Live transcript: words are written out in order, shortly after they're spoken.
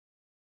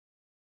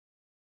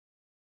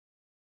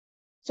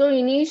So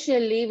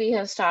initially we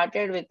have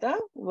started with a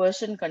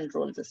version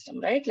control system,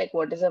 right? Like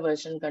what is a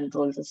version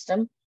control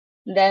system?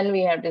 Then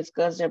we have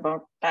discussed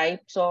about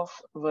types of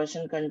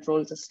version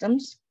control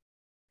systems.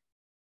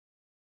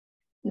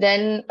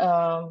 Then,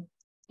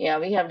 yeah,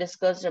 we have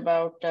discussed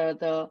about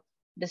the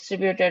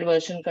distributed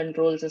version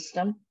control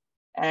system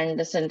and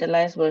the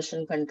centralized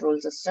version control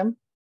system.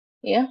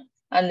 Yeah.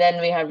 And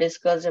then we have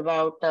discussed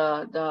about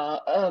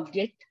the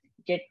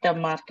Git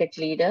market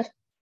leader.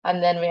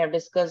 And then we have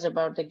discussed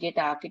about the Git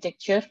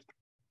architecture,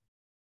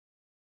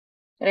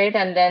 right?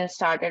 And then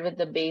started with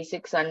the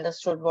basics,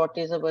 understood what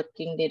is a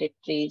working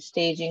directory,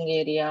 staging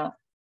area,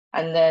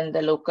 and then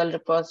the local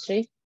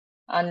repository.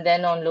 And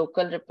then on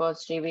local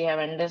repository, we have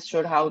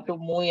understood how to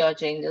move your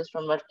changes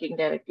from working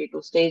directory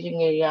to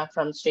staging area,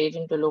 from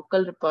staging to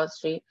local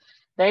repository,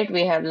 right?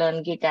 We have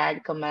learned git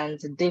add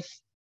commands,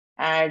 diff,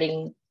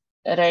 adding,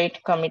 right,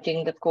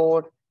 committing the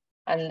code.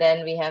 And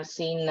then we have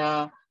seen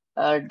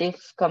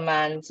diff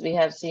commands, we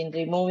have seen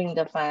removing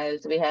the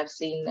files, we have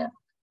seen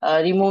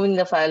removing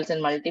the files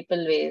in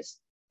multiple ways,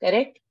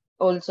 correct?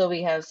 Also,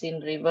 we have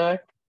seen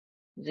revert,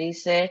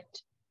 reset,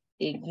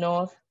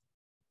 ignore,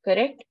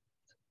 correct?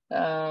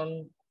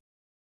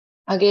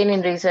 Again,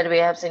 in reset, we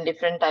have seen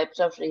different types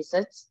of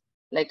resets,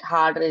 like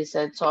hard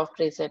reset, soft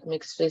reset,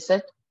 mixed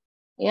reset.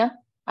 Yeah.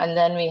 And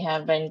then we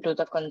have went to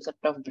the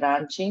concept of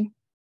branching,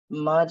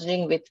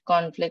 merging with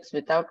conflicts,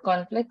 without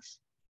conflicts.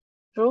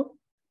 True.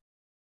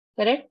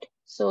 Correct.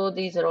 So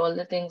these are all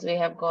the things we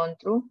have gone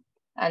through.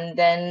 And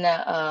then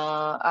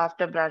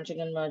after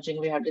branching and merging,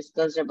 we have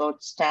discussed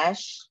about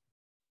stash.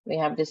 We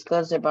have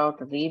discussed about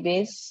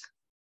rebase.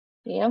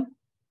 Yeah.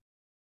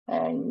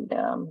 And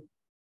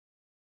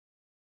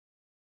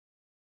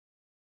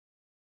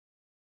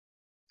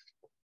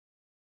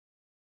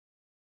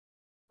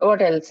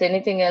what else?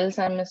 Anything else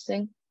I'm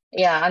missing?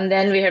 Yeah, and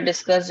then we have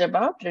discussed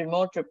about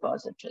remote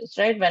repositories,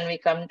 right? When we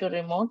come to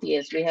remote,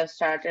 yes, we have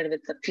started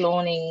with the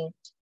cloning,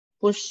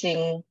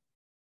 pushing,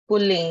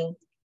 pulling,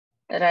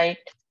 right?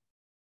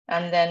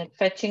 And then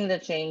fetching the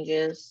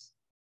changes.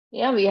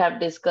 Yeah, we have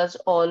discussed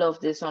all of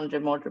this on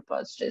remote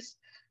repositories.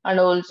 And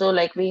also,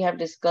 like we have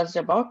discussed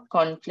about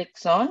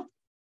conflicts on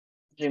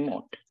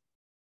remote.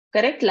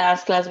 Correct.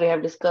 Last class, we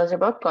have discussed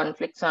about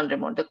conflicts on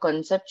remote. The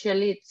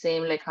conceptually, it's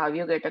same like how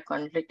you get a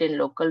conflict in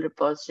local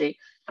repository.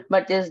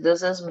 But yes,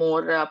 this is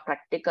more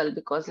practical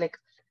because like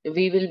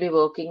we will be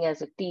working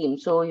as a team.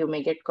 So you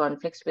may get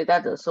conflicts with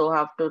others. So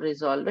how to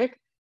resolve it.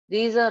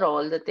 These are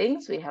all the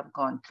things we have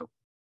gone through,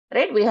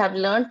 right? We have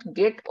learned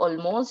Git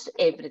almost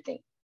everything,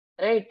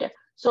 right?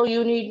 So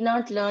you need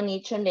not learn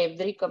each and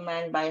every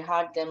command by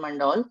heart them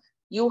and all.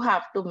 You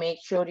have to make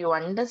sure you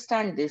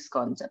understand this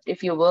concept.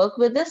 If you work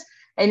with this,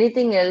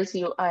 anything else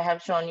I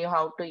have shown you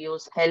how to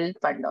use help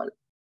and all,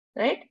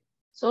 right?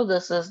 So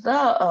this is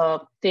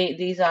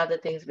these are the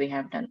things we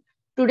have done.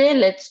 Today,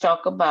 let's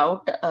talk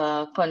about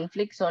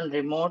conflicts on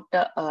remote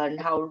and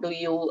how do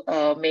you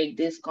make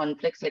these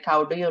conflicts, like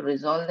how do you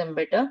resolve them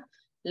better?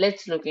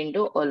 Let's look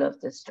into all of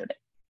this today,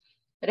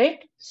 right?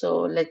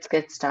 So let's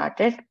get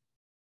started.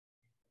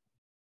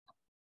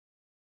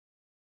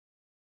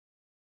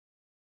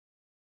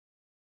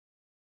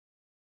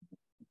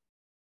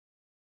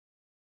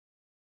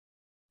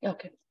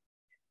 Okay.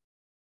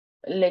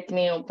 Let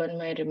me open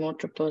my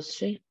remote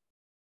repository.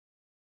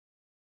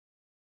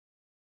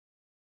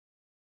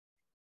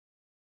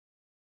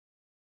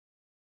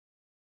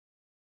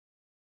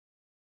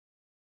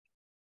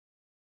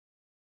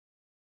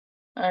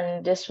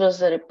 And this was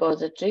the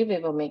repository we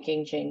were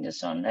making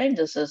changes on, right?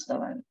 This is the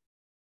one.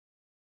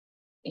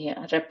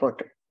 Yeah,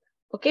 reported.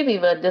 Okay,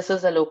 this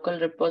is a local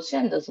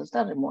repository and this is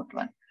the remote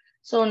one.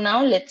 So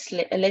now let's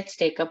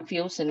take up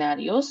few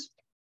scenarios.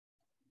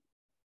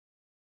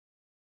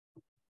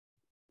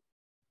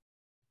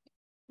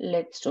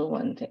 Let's do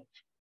one thing.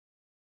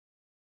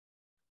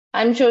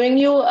 I'm showing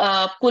you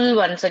pull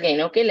once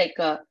again, okay? Like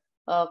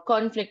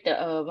conflict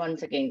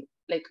once again,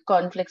 like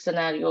conflict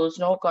scenarios,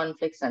 no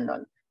conflicts and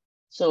all.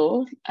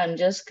 So I'm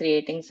just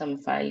creating some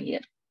file here.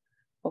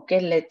 Okay,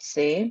 let's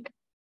say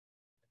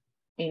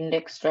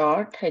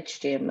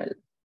index.html.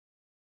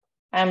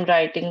 I'm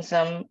writing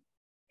some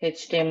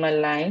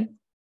HTML line,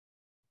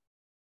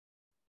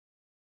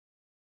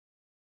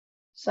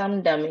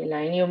 some dummy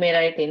line. You may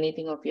write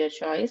anything of your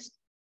choice.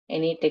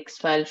 Any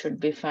text file should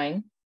be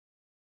fine.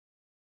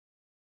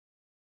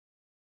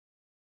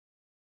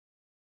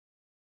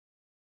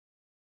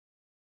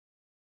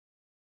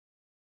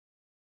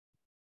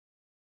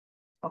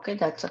 Okay,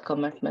 that's a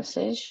commit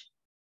message.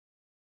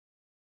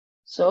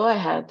 So I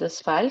have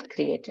this file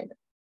created.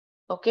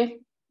 Okay,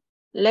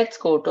 let's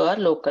go to our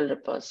local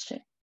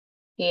repository.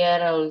 Here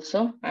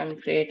also, I'm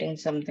creating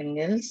something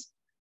else.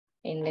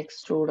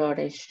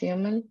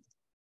 Index2.html.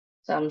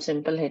 Some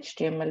simple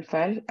HTML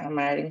file. I'm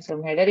adding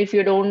some header. If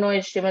you don't know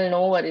HTML,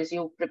 no worries.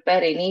 You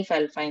prepare any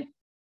file, fine.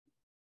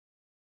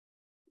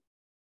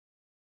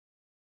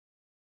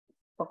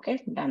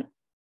 Okay, done.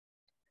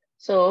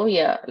 So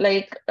yeah,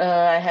 like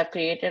I have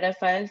created a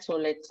file. So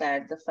let's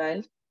add the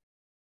file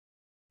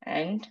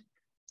and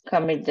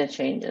commit the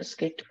changes.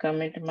 Git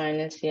commit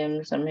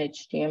 -m some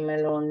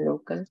HTML on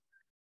local.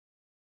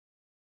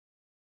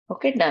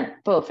 Okay,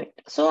 done.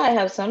 Perfect. So I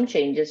have some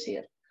changes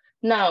here.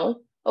 Now,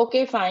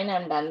 okay, fine,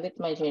 I'm done with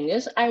my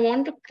changes. I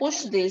want to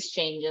push these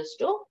changes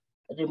to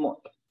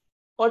remote.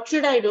 What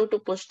should I do to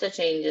push the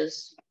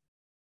changes?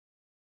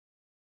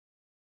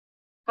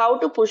 How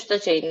to push the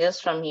changes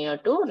from here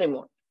to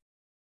remote?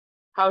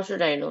 How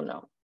should I do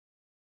now?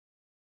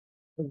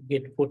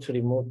 Git push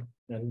remote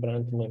and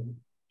branch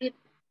name.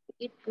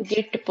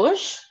 Git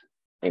push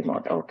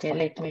remote. Okay,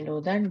 let me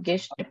do that.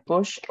 Git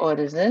push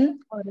origin.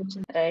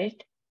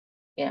 Right?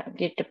 Yeah,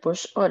 git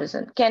push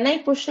origin. Can I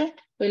push it?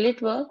 Will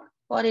it work?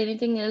 Or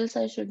anything else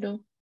I should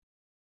do?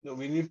 No,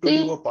 we need to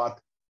give a path.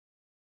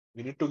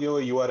 We need to give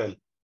a URL.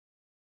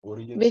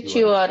 Origins Which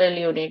URL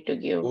you need to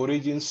give?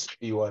 Origins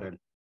URL.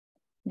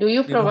 Do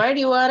you provide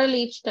URL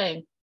each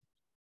time?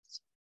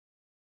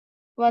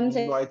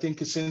 No, I think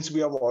since we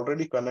have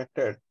already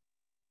connected,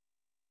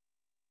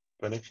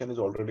 connection is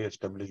already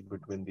established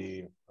between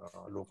the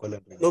local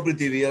and remote. No,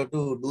 Priti, we have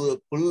to do a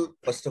pull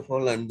first of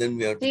all, and then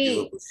we have to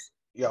give a push.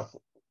 Yeah.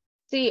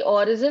 See,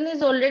 origin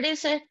is already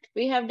set.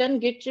 We have done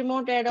git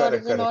remote add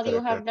origin, or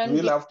you have done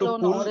we'll git have to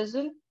clone pull,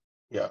 origin.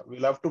 Yeah,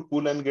 we'll have to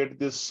pull and get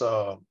this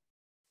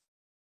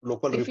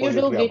local if repository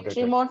you do git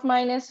updated. remote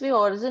 -v,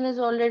 origin is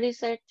already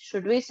set.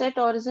 Should we set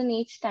origin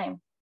each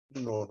time?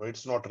 No,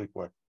 it's not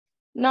required.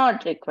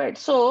 Not required.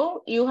 So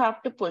you have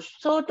to push.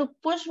 So to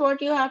push, what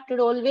you have to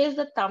do, always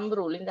the thumb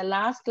rule. In the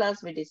last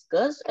class we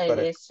discussed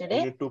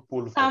yesterday. We need to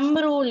pull Thumb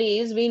first. rule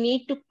is we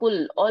need to pull.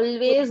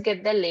 Always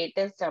get the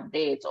latest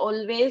updates.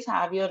 Always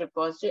have your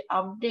repository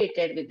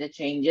updated with the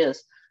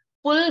changes.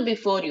 Pull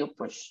before you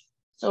push.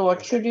 So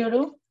what should you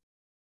do?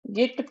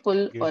 Git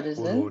pull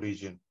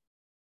origin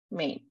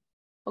main.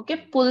 Okay,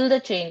 pull the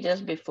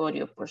changes before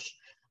you push.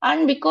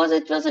 And because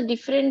it was a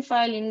different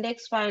file,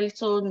 index file,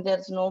 so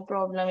there's no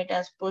problem. It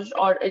has pushed,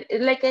 or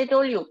like I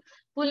told you,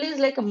 pull is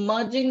like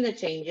merging the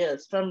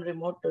changes from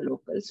remote to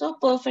local. So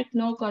perfect,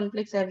 no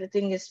conflicts,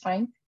 everything is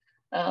fine.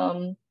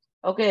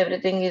 Okay,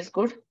 everything is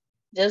good.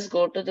 Just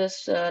go to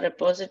this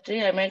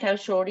repository. I might have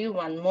showed you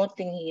one more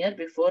thing here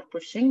before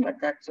pushing, but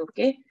that's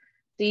okay.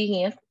 See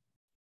here,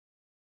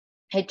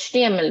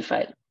 HTML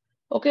file.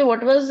 Okay,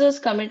 what was this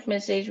commit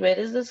message? Where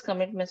is this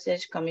commit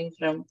message coming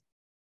from?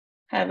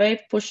 Have I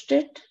pushed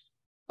it?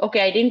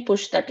 Okay, I didn't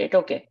push that yet.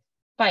 Okay,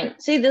 fine.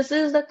 See, this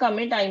is the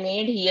commit I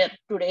made here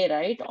today,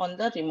 right? On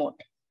the remote.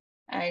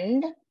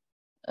 And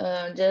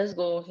just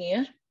go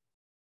here.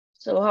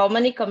 So how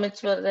many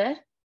commits were there?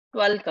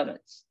 12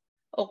 commits.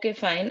 Okay,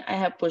 fine. I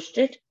have pushed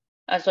it.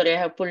 Sorry, I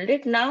have pulled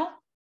it. Now,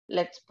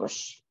 let's push.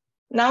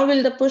 Now,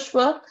 will the push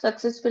work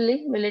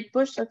successfully? Will it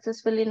push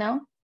successfully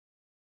now?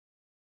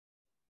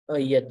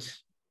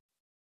 Yes.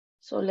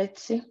 So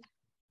let's see.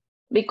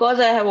 Because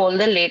I have all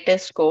the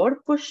latest code,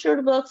 push should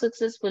work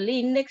successfully.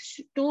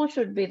 Index 2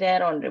 should be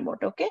there on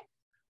remote, okay?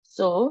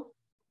 So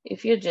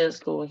if you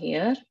just go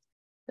here,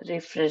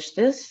 refresh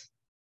this.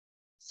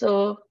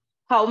 So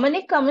how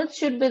many commits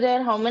should be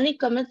there? How many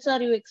commits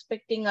are you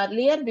expecting?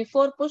 Earlier,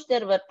 before push,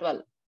 there were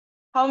 12.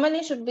 How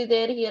many should be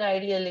there here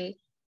ideally?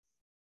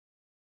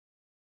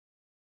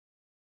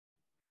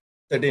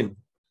 13.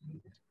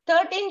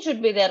 13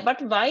 should be there,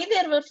 but why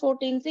there were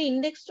 14? See,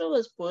 index 2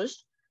 was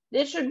pushed.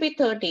 There should be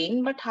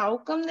 13, but how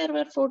come there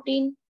were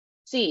 14?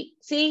 See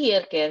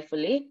here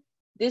carefully.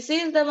 This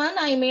is the one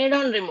I made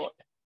on remote.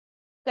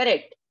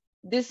 Correct.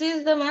 This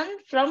is the one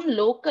from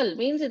local,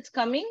 means it's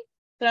coming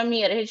from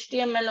here,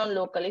 HTML on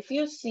local. If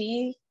you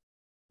see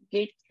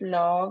git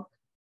log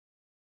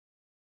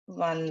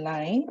one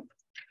line,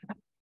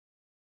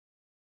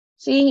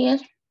 see here,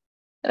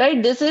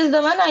 right? This is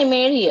the one I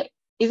made here,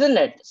 isn't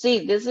it?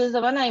 See, this is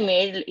the one I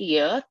made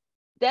here.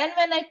 Then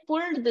when I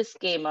pulled this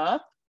came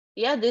up,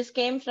 yeah, this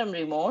came from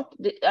remote.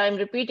 I'm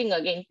repeating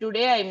again.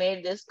 Today I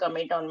made this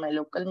commit on my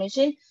local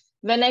machine.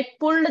 When I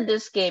pulled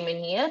this came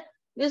in here,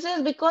 this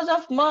is because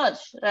of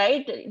merge,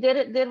 right?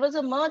 There was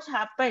a merge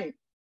happened.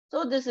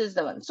 So this is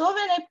the one. So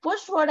when I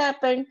pushed, what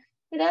happened?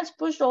 It has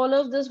pushed all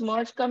of this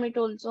merge commit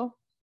also.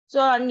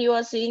 So, and you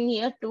are seeing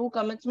here 2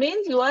 commits,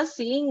 means you are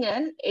seeing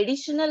an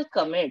additional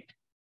commit.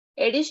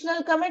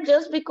 Additional commit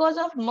just because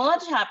of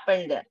merge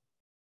happened there.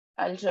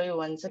 I'll show you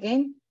once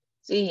again.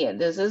 See here,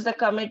 this is the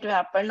commit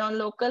happened on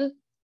local.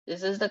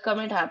 This is the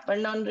commit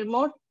happened on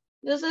remote.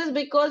 This is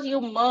because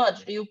you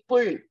merged, you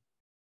pulled.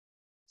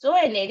 So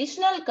an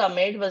additional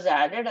commit was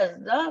added as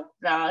the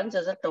branch,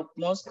 as a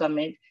topmost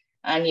commit.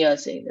 And you're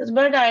saying this,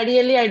 but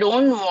ideally I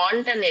don't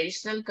want an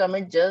additional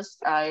commit,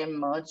 just I am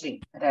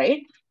merging,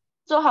 right?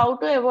 So how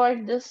to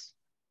avoid this?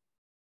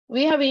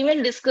 We have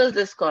even discussed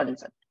this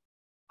concept.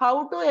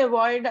 How to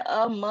avoid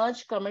a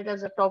merge commit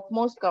as a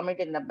topmost commit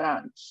in the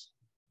branch?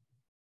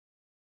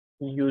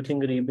 Using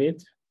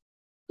rebase.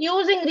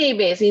 Using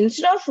rebase.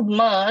 Instead of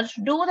merge,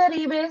 do the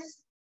rebase,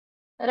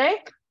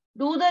 right?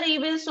 Do the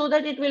rebase so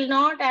that it will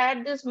not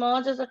add this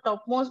merge as a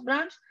topmost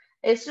branch.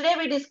 Yesterday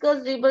we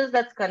discussed rebase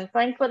that's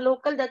confined for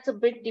local. That's a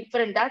bit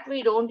different. That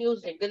we don't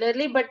use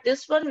regularly, but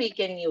this one we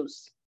can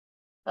use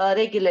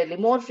regularly,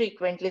 more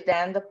frequently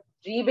than the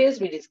Rebase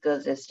we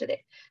discussed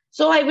yesterday.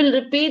 So I will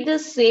repeat the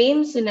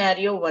same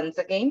scenario once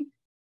again,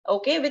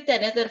 okay, with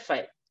another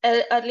file.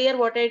 Earlier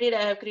what I did,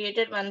 I have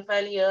created one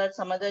file here,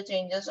 some other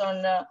changes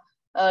on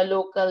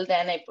local,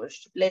 then I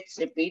pushed. Let's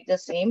repeat the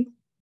same.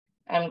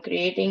 I'm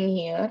creating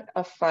here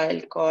a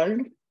file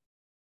called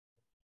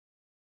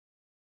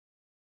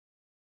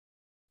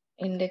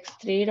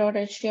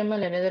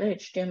index3.html, another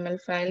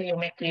HTML file. You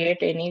may create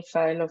any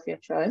file of your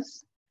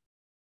choice.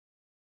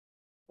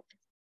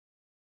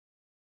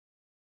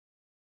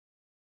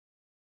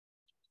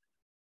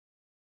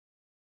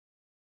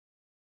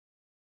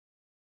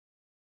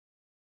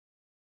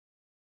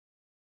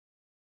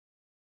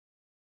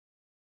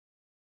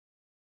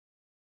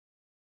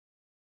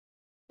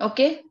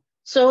 Okay,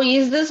 so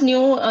is this new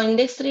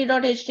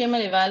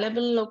index3.html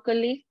available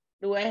locally?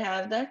 Do I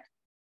have that?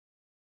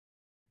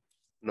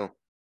 No.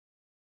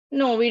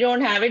 No, we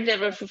don't have it. There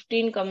were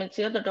 15 commits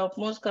here. The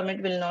topmost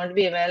commit will not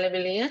be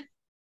available here.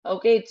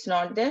 Okay, it's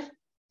not there.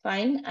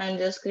 Fine, I'm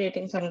just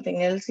creating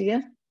something else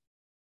here.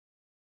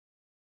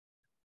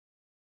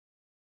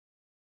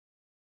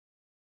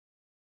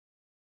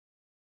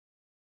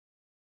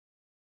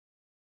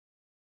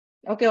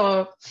 Okay,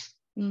 or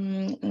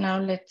now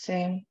let's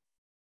say,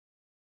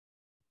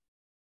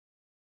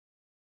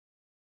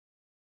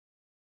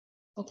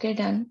 okay,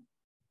 done.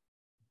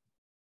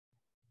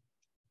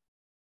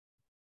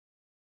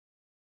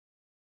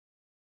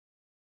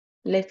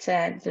 Let's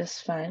add this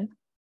file.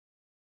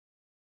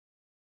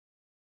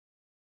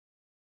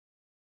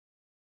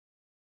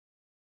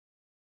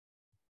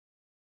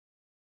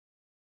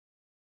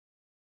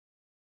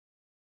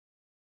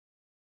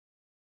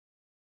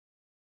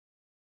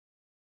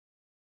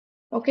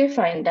 Okay,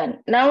 fine, done.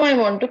 Now I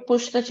want to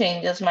push the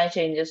changes, my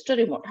changes to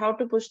remote. How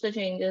to push the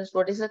changes?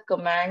 What is the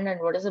command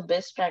and what is the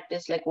best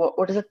practice? Like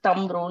what is the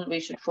thumb rule we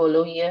should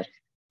follow here?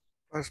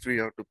 First we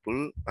have to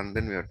pull and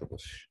then we have to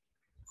push.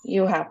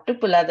 You have to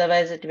pull,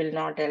 otherwise it will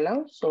not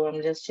allow. So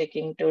I'm just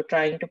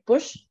trying to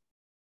push.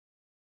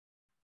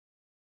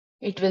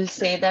 It will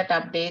say that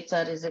updates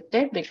are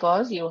rejected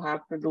because you have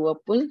to do a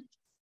pull.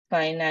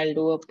 Fine, I'll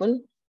do a pull.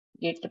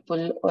 Git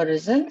pull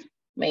origin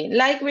main,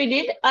 like we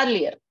did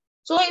earlier.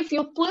 So if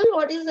you pull,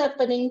 what is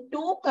happening?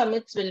 2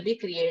 commits will be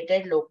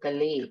created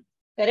locally,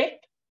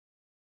 correct?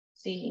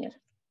 See here,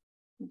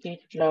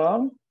 git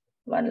log,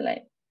 1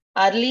 line.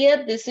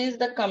 Earlier, this is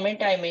the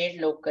commit I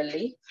made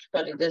locally.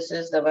 Sorry, this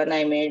is the one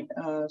I made.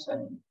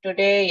 Sorry,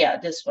 today, yeah,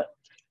 this one.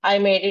 I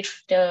made it,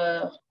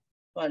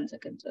 1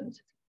 second, 1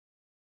 second.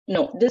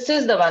 No, this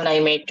is the one I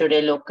made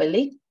today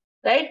locally,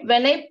 right?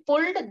 When I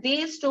pulled,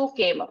 these 2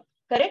 came up,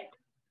 correct?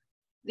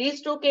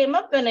 These 2 came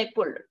up when I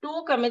pulled.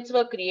 2 commits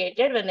were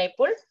created when I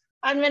pulled.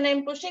 And when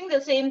I'm pushing, the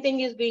same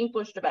thing is being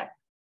pushed back.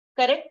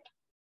 Correct?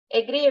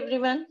 Agree,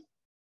 everyone?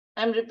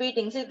 I'm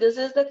repeating. See, this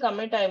is the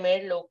commit I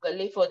made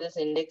locally for this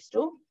index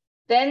 2.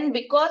 Then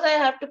because I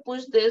have to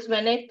push this,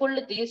 when I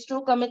pulled, these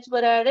 2 commits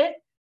were added.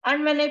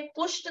 And when I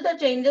pushed the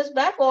changes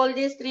back, all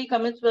these 3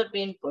 commits were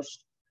being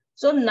pushed.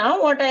 So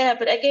now what I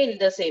have, again,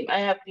 the same. I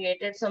have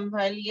created some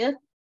file here.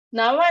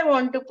 Now I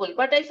want to pull.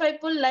 But if I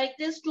pull like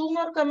this, 2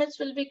 more commits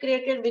will be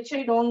created, which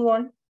I don't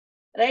want.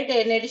 Right,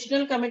 an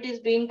additional commit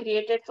is being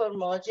created for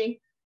merging.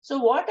 So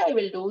what I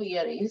will do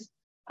here is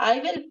I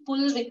will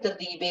pull with the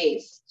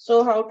rebase.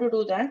 So how to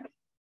do that?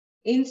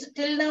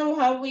 Till now,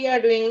 how we are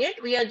doing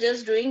it? We are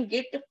just doing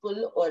git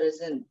pull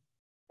origin,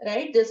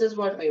 right? This is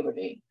what we were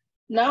doing.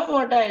 Now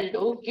what I'll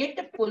do, git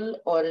pull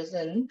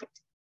origin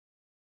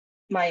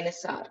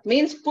minus R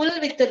means pull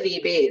with the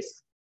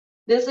rebase.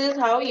 This is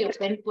how you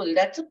can pull.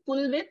 That's a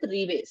pull with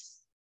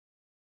rebase,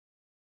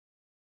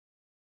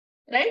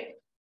 right?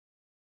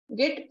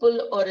 Git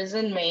pull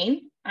origin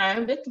main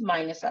and with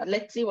minus R.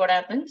 Let's see what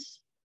happens.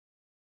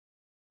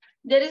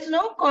 There is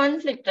no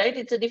conflict, right?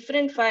 It's a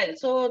different file.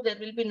 So there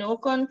will be no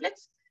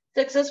conflicts.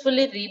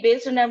 Successfully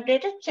rebased and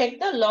updated. Check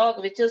the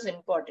log, which is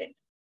important.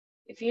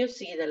 If you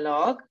see the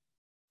log,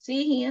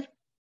 see here.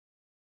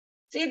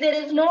 See,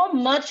 there is no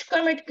merge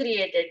commit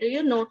created. Do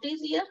you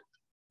notice here?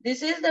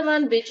 This is the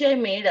one which I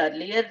made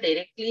earlier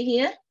directly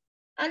here.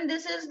 And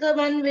this is the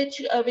one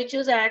which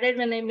was added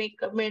when I made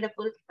a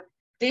pull.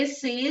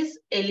 This is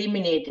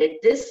eliminated.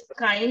 This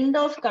kind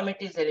of commit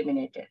is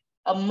eliminated.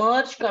 A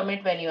merge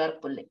commit when you are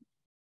pulling.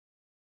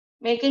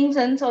 Making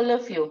sense, all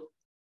of you?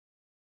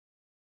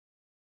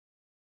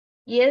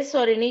 Yes,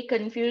 or any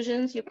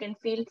confusions, you can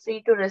feel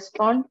free to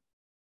respond.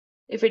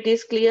 If it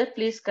is clear,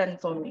 please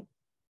confirm me.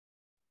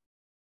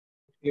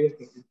 Clear.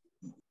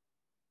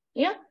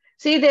 Yeah.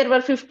 See, there were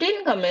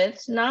 15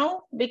 commits.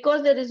 Now,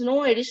 because there is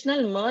no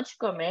additional merge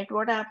commit,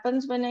 what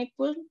happens when I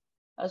pull?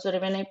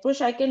 When I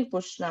push, I can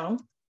push now.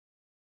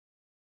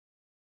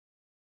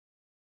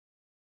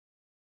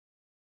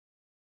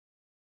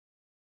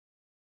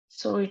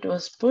 So it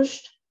was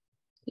pushed.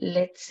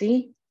 Let's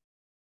see.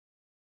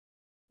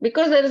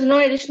 Because there is no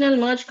additional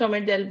merge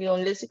commit, there will be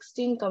only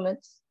 16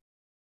 commits.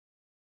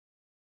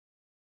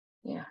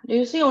 Yeah. Do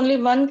you see only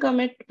 1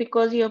 commit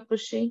because you're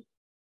pushing?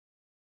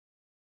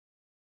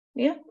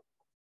 Yeah.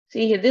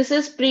 See here, this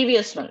is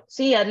previous one.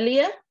 See,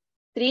 earlier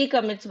 3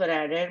 commits were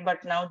added,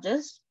 but now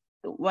just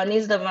two. One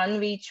is the one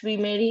which we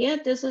made here.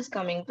 This is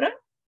coming from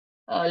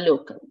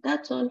local.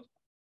 That's all.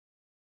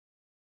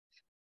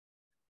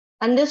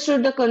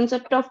 Understood the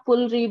concept of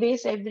pull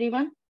rebase,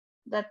 everyone?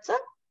 That's a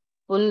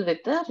pull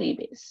with a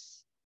rebase.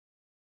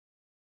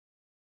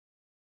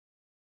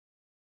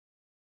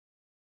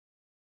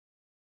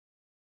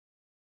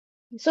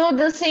 So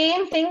the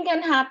same thing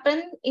can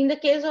happen in the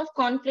case of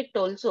conflict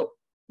also.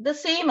 The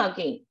same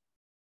again.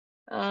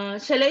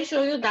 Shall I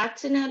show you that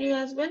scenario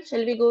as well?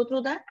 Shall we go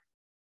through that?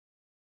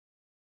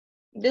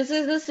 This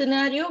is the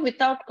scenario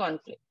without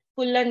conflict.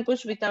 Pull and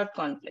push without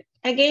conflict.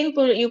 Again,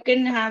 you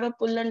can have a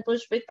pull and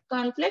push with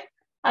conflict.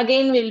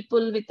 Again, we'll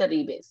pull with a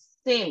rebase.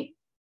 Same.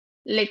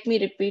 Let me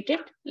repeat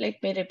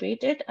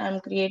it. I'm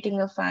creating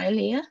a file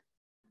here.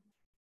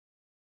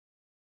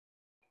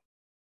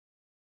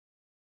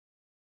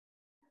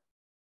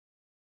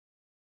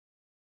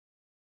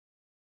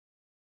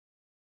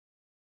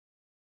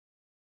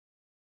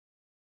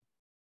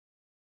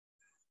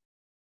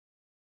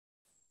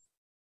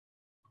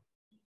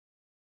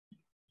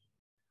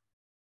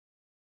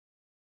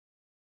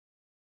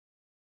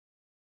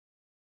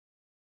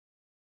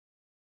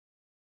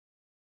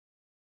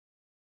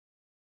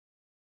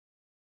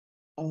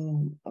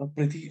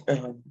 Preeti,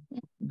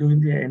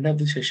 during the end of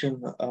the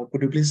session,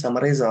 could you please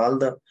summarize all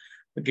the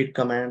Git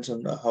commands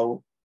and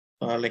how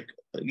like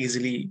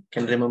easily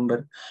can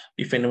remember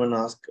if anyone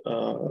asks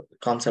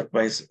concept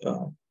wise,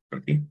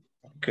 Preeti?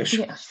 Okay,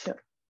 sure. Yeah,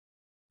 sure.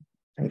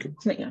 Thank you.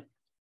 Yeah.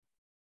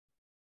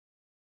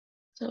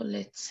 So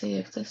let's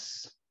save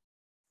this.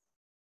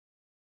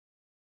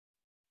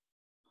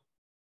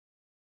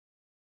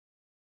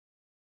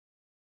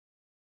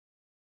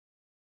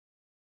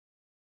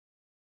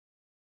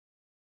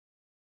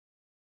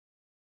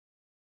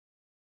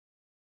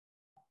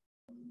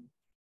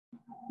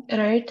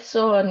 Right,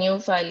 so a new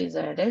file is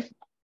added,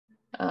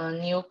 a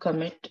new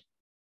commit.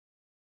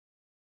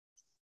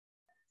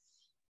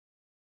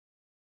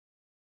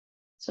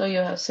 So you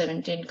have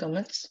 17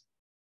 commits.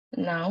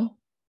 Now,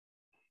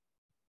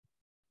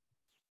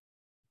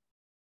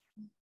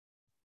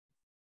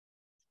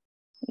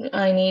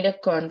 I need a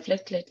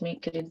conflict. Let me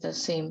create the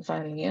same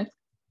file here.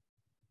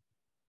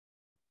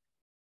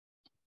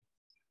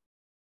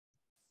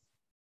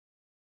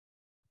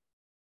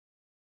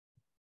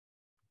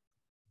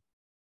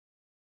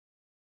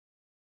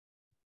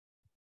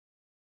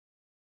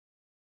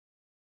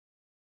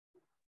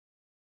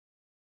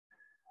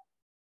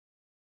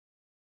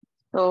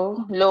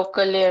 So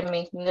locally, I'm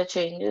making the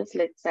changes.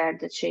 Let's add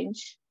the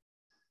change.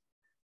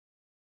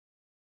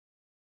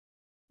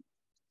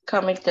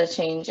 Commit the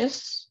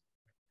changes.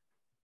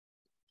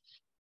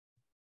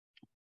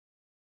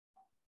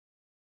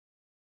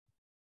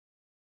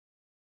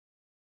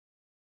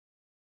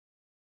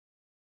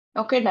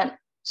 Okay, done.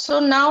 So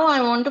now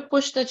I want to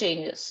push the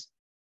changes.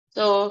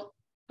 So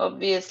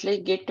obviously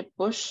git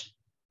push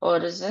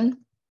origin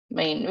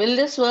main. Will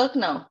this work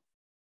now?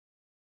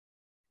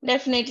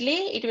 Definitely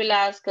it will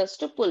ask us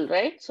to pull,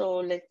 right? So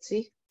let's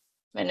see.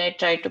 When I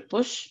try to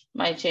push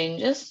my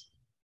changes,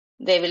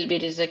 they will be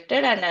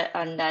rejected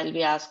and I'll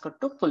be asked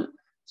to pull.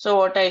 So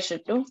what I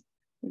should do?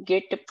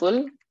 Git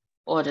pull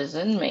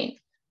origin main.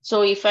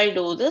 So if I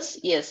do this,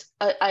 yes,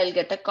 I'll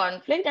get a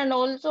conflict and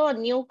also a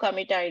new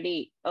commit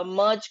ID, a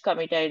merge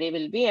commit ID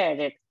will be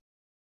added.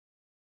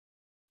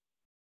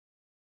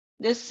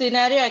 This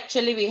scenario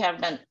actually we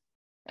have done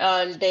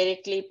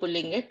directly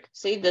pulling it.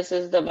 See, this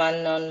is the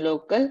one on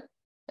local,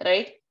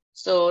 right?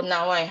 So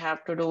now I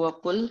have to do a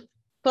pull.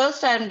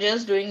 First, I'm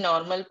just doing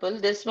normal pull.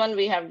 This one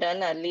we have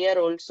done earlier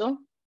also.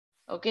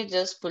 Okay,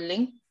 just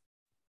pulling.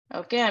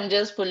 Okay, I'm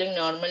just pulling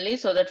normally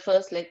so that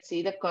first let's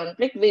see the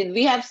conflict.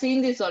 We have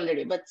seen this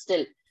already, but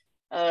still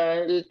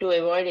to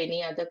avoid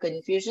any other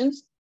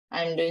confusions,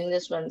 I'm doing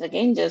this once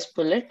again, just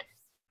pull it.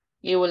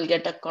 You will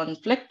get a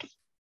conflict.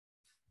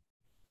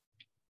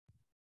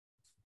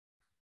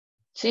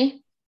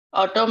 See,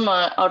 auto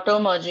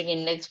merging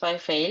index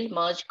 5 failed,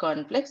 merge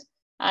conflicts,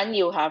 and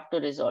you have to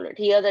resolve it.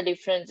 Here the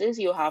difference is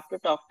you have to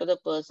talk to the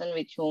person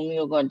with whom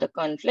you got the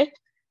conflict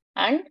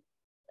and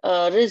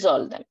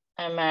resolve them.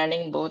 I'm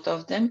adding both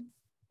of them,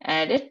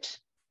 add it.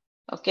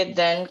 Okay,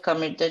 then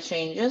commit the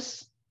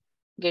changes,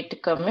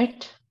 git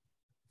commit.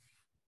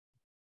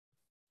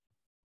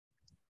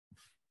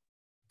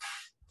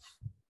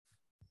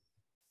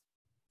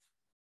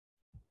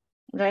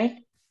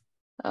 Right?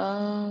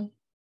 Oh,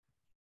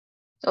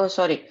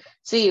 sorry.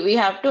 See, we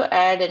have to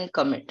add and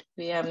commit.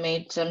 We have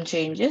made some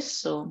changes,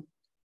 so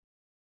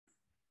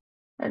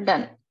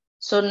done.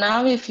 So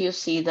now if you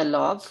see the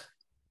log,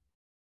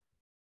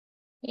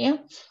 yeah,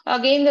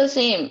 again the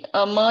same,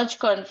 a merge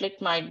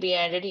conflict might be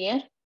added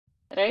here,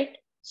 right?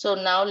 So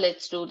now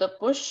let's do the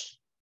push.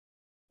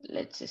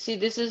 Let's see,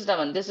 this is the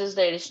one, this is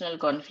the additional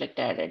conflict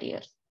added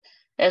here.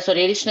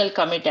 Sorry, additional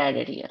commit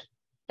added here,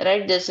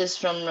 right? This is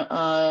from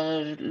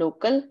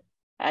local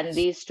and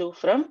these two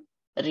from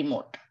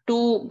remote.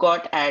 Two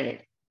got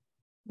added.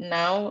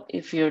 Now,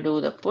 if you do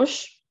the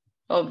push,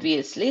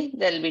 obviously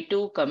there'll be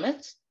two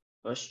commits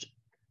pushed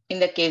in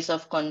the case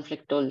of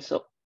conflict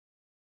also.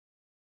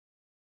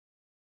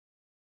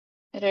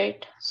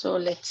 right? So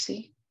let's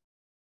see.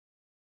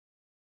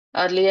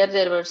 Earlier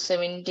there were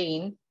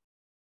 17.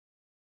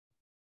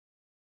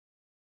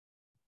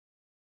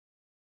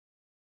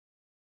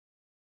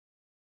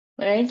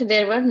 Right?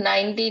 There were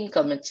 19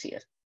 commits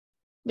here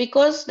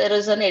because there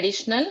is an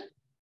additional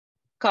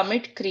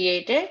commit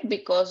created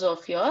because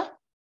of your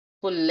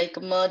pull,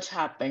 like merge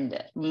happened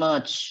there,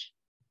 merge,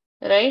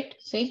 right?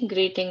 See,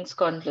 greetings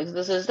conflicts.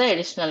 This is the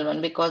additional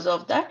one because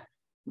of that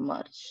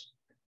merge.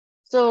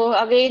 So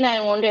again,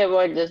 I want to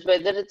avoid this,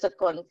 whether it's a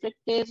conflict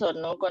case or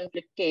no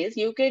conflict case,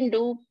 you can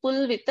do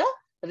pull with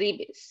a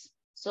rebase.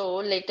 So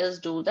let us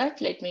do that.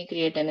 Let me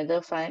create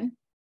another file.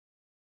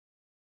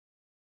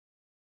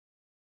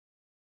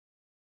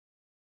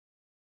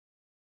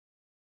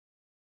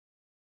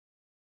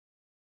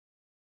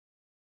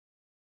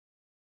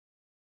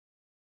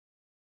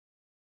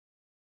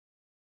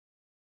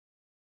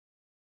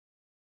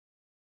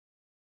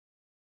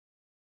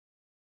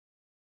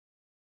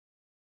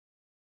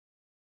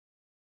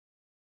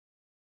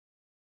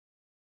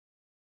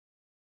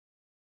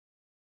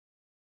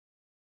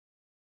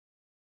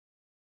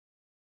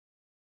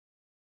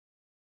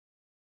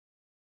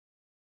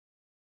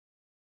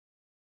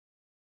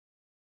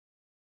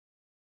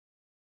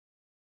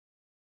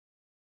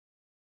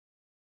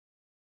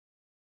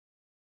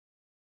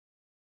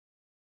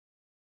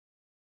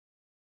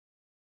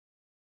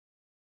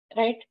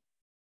 Right?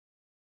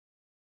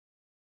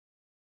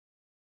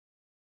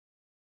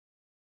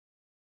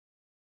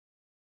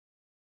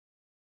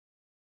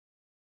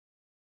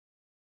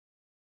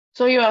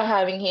 So you are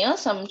having here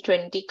some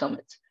 20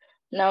 commits.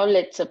 Now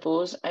let's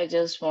suppose I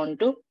just want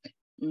to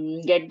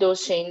get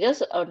those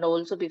changes, and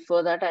also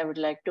before that I would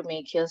like to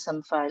make here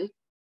some file.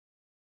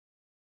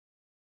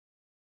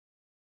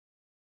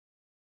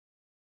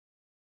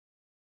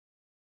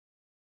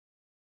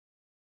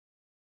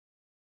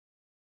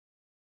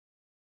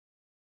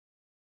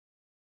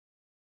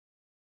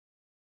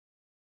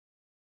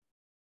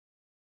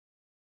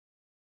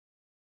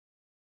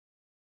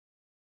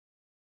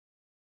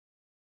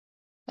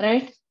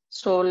 Right?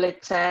 So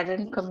let's add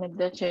and commit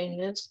the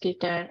changes,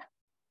 git add.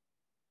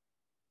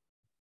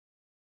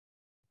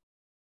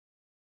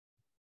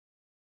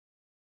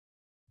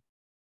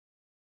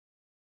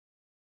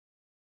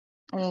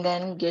 And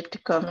then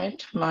git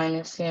commit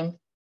 -m.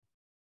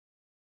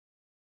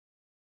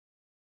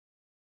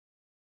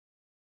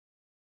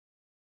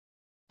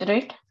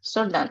 Right?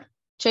 So done.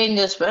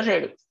 Changes were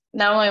ready.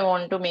 Now I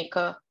want to make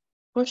a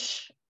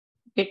push,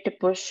 git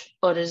push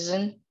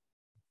origin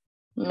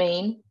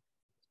main.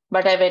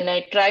 But when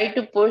I try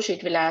to push,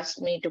 it will ask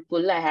me to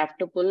pull. I have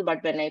to pull,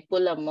 but when I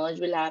pull, a merge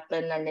will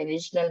happen, and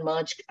additional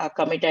merge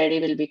commit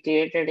ID will be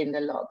created in the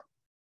log.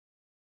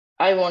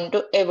 I want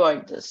to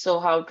avoid this.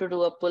 So how to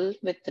do a pull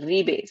with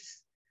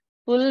rebase?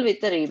 Pull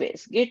with a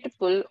rebase. Git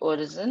pull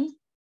origin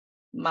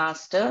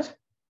master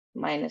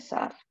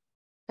 -r.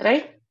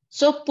 Right?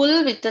 So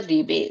pull with a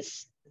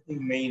rebase. I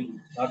think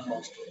main, not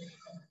master.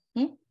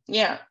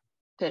 Yeah,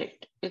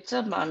 correct. It's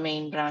a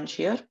main branch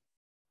here.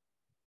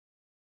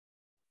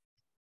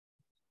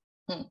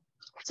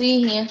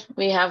 See here,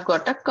 we have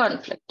got a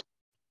conflict.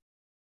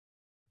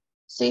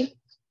 See,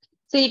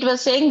 it was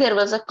saying there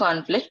was a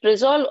conflict.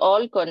 Resolve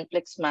all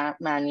conflicts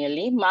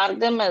manually, mark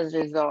them as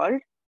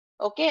resolved,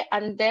 okay,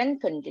 and then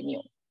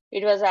continue.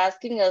 It was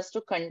asking us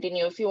to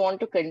continue. If you want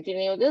to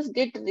continue this,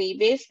 git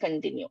rebase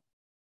continue,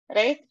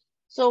 right?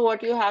 So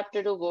what you have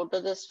to do, go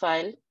to this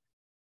file.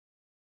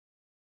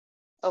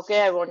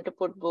 Okay, I want to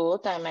put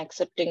both. I'm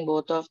accepting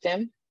both of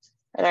them,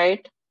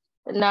 right?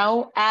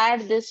 Now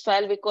add this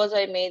file because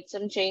I made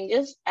some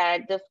changes.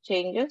 Add the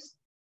changes,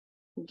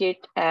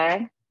 git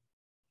add,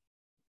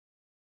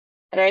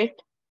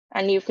 right?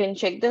 And you can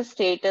check the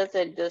status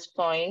at this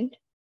point.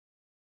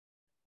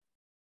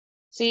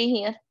 See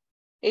here,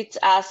 it's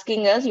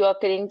asking us you are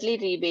currently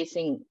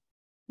rebasing.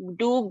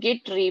 Do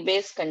git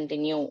rebase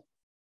continue.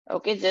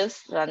 Okay,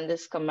 just run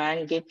this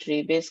command git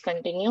rebase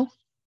continue.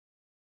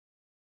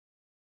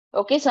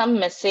 Okay, some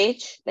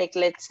message like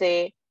let's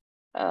say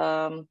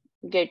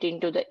get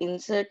into the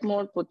insert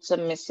mode, put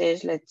some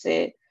message, let's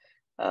say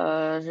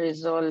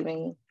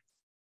resolving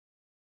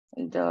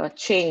the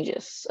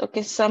changes.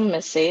 Okay, some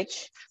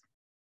message.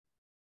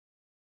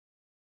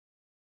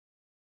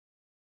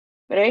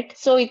 Right,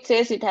 so it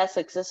says it has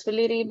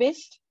successfully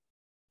rebased,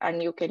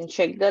 and you can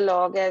check the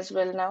log as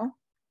well now.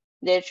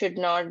 There should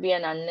not be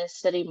an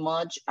unnecessary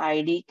merge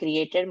ID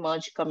created,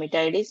 merge commit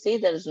ID. See,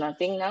 there is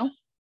nothing now.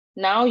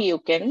 Now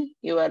you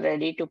are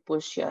ready to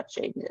push your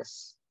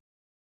changes.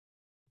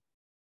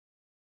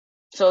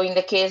 So in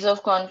the case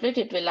of conflict,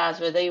 it will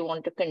ask whether you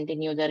want to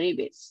continue the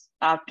rebase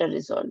after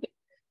resolving.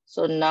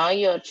 So now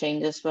your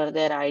changes were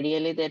there.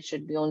 Ideally, there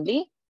should be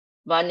only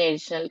one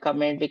additional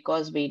commit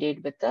because we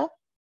did with the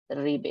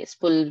rebase,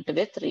 pulled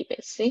with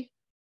rebase. See,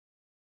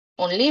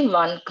 only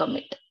one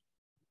commit.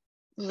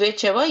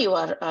 Whichever you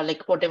are,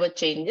 like whatever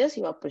changes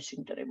you are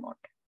pushing to remote.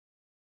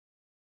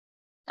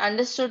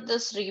 Understood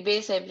this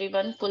rebase,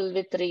 everyone? Pull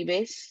with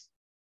rebase.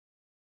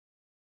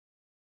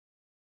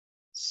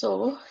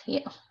 So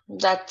yeah,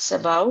 that's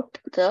about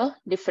the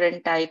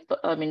different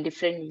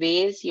different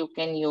ways you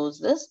can use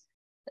this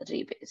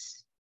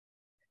rebase.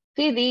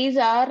 See, these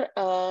are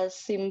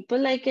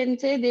simple, I can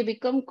say. They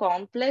become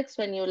complex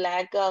when you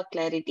lack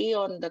clarity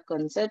on the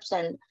concepts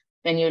and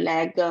when you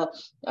lack the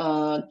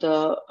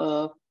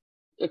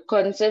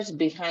concepts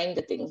behind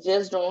the things.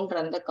 Just don't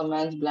run the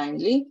commands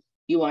blindly.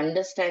 You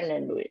understand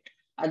and do it.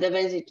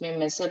 Otherwise, it may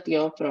mess up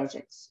your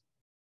projects.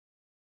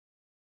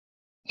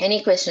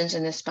 Any questions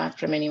in this part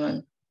from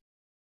anyone?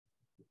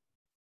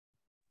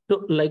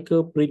 So like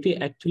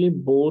Preeti, actually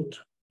both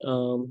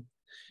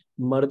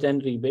merge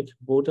and rebase,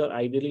 both are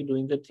ideally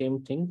doing the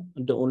same thing.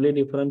 The only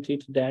difference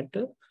is that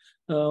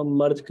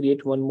merge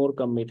create one more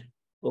commit.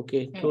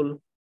 Okay,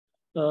 so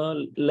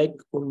like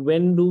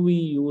when do we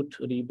use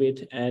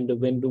rebase and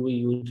when do we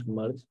use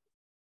merge?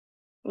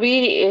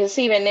 We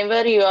see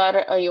whenever you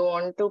are you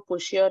want to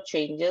push your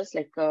changes,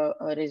 like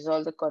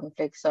resolve the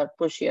conflicts or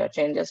push your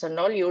changes and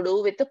all, you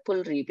do with the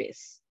pull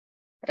rebase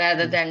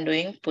rather than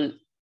doing pull.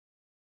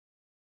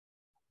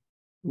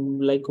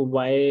 Like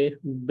why?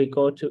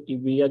 Because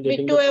we are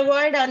getting To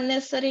avoid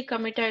unnecessary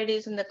commit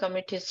IDs in the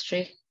commit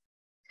history.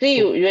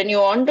 See, when you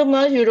want to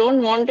merge, you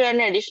don't want an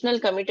additional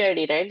commit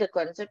ID, right? The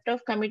concept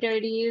of commit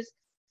ID is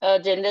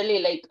generally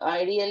like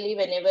ideally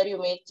whenever you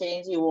make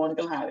change, you want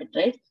to have it,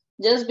 right?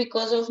 Just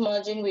because of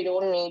merging, we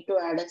don't need to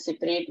add a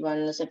separate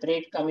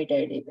commit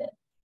ID there.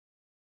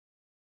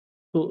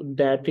 So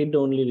that is the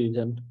only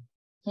reason.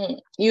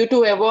 You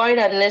to avoid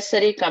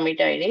unnecessary commit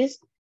IDs,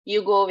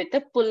 you go with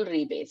a pull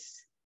rebase.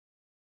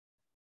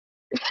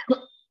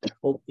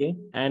 Okay,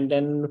 and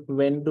then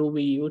when do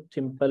we use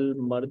simple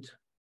merge?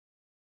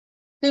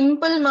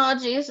 Simple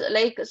merge is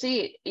like,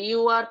 see,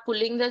 you are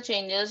pulling the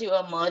changes, you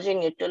are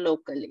merging it to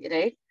locally,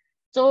 right?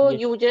 So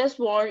Yes.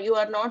 you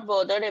are not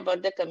bothered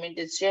about the commit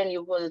history and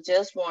you will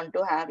just want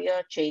to have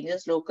your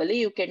changes locally,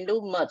 you can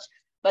do merge.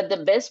 But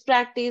the best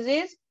practice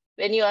is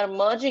when you are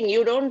merging,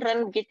 you don't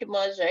run git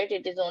merge, right?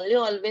 It is only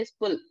always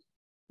pull.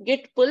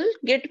 Git pull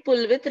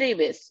with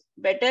rebase.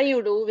 Better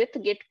you do with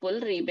git pull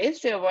rebase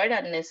to avoid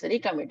unnecessary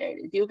commit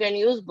IDs. You can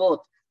use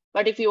both.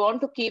 But if you want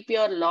to keep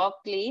your log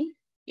clean,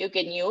 you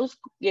can use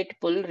git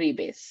pull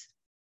rebase.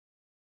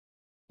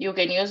 You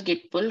can use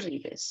git pull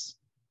rebase.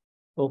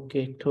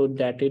 Okay, so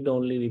that is the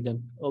only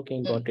reason.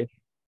 Okay, got it.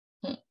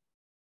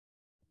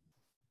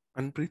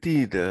 And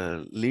Preeti,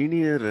 the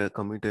linear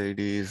commit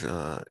IDs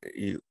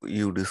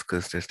you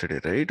discussed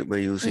yesterday, right? By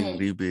using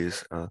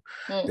rebase,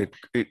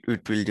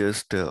 it will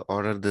just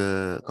order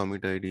the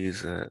commit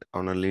IDs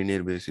on a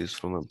linear basis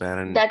from a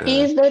parent. That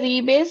is the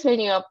rebase when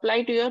you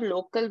apply to your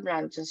local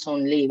branches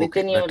only,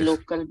 within your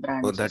local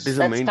branches. Oh, that is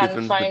the main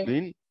difference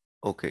between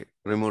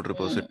remote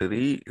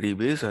repository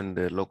rebase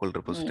and local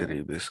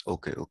repository rebase.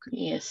 Okay.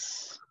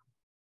 Yes.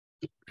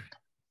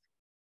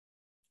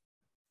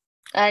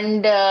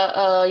 And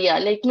yeah,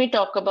 let me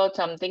talk about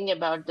something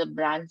about the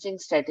branching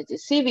strategy.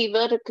 See, we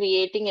were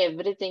creating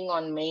everything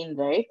on main,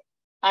 right?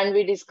 And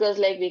we discussed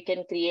like we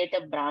can create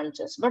a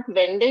branches. But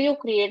when do you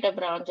create a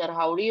branch or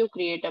how do you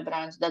create a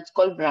branch? That's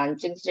called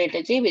branching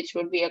strategy, which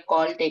would be a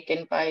call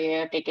taken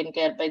care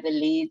by the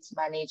leads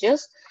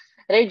managers.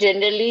 Right?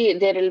 Generally,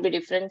 there will be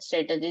different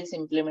strategies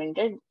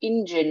implemented.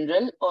 In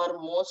general, or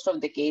most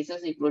of the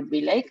cases, it would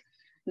be like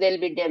there'll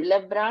be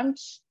develop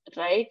branch,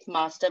 right?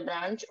 Master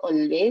branch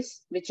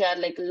always, which are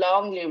like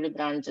long-lived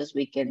branches,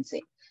 we can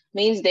say.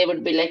 Means they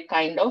would be like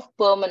kind of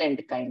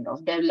permanent kind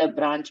of develop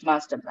branch,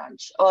 master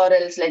branch, or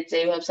else let's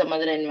say you have some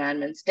other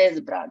environments,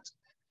 test branch.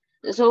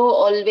 So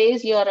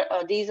always your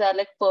these are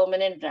like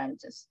permanent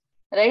branches,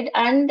 right?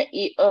 And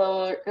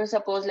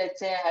suppose let's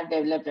say I have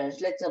develop branch.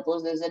 Let's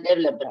suppose there's a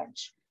develop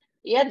branch.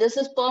 Yeah, this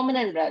is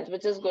permanent branch,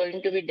 which is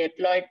going to be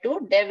deployed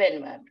to dev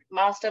environment.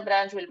 Master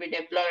branch will be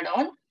deployed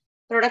on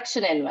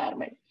production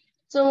environment.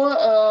 So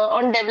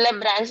on develop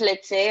branch,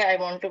 let's say I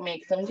want to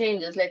make some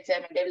changes. Let's say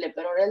I'm a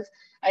developer, or else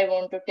I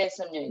want to test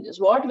some changes.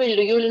 What will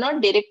do? You will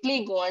not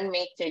directly go and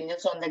make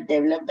changes on the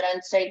develop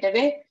branch straight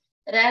away.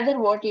 Rather,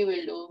 what you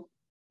will do?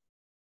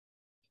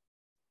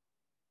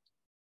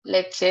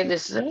 Let's say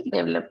this is a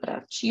develop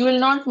branch. You will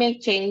not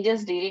make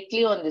changes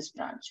directly on this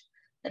branch.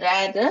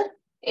 Rather,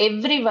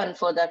 everyone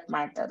for that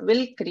matter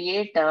will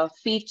create a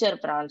feature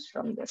branch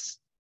from this.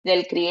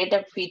 They'll create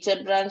a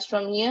feature branch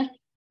from here.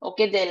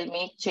 Okay, they'll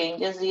make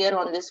changes here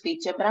on this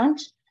feature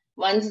branch.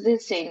 Once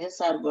these changes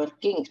are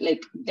working,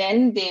 like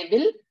then they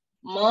will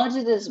merge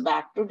this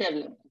back to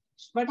development.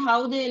 But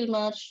how they'll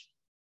merge?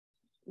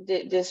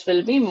 This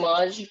will be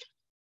merged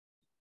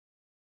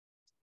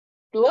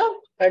to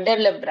a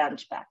develop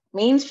branch back.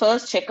 Means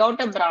first check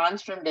out a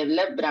branch from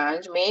develop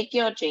branch, make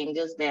your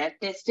changes there,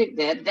 test it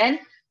there, then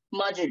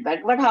merge it back.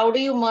 But how do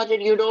you merge it?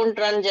 You don't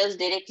run just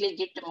directly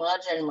git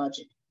merge and merge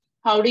it.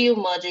 How do you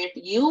merge it?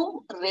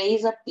 You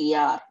raise a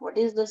PR. What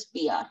is this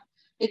PR?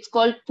 It's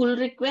called pull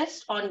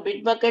request. On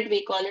Bitbucket,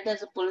 we call it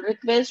as a pull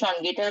request.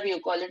 On GitHub, you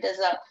call it as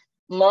a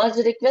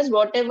merge request.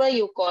 Whatever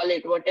you call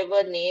it,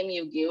 whatever name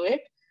you give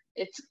it,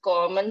 it's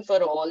common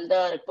for all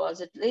the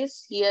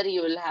repositories. Here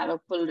you will have a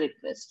pull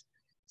request.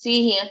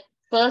 See here,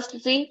 First,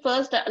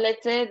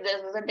 let's say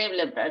this is a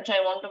develop branch. I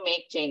want to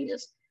make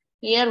changes.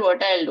 Here,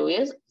 what I'll do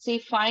is, see,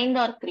 find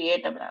or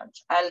create a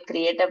branch. I'll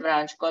create a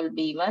branch called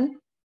B1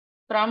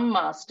 from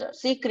master.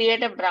 See,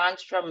 create a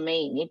branch from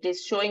main. It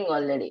is showing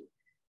already.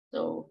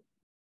 So,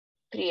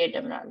 create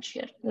a branch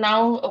here.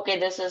 Now, okay,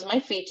 this is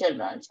my feature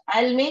branch.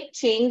 I'll make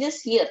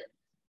changes here.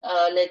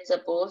 Let's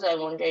suppose I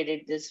want to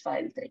edit this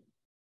file 3.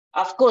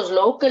 Of course,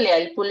 locally,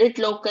 I'll pull it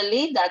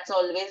locally. That's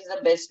always the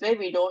best way.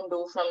 We don't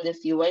do from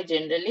this UI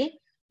generally.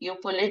 You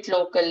pull it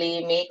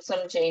locally, make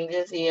some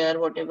changes here,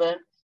 whatever.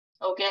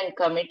 Okay, and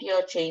commit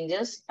your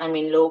changes,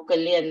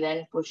 locally, and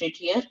then push it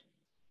here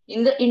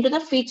into the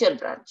feature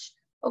branch.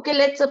 Okay,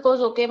 let's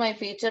suppose, okay, my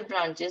feature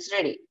branch is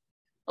ready.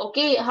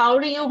 Okay, how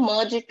do you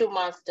merge it to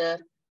master?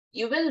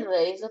 You will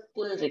raise a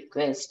pull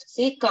request.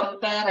 See,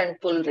 compare and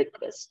pull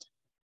request.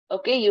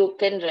 Okay, you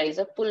can raise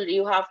a pull.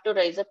 You have to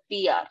raise a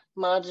PR,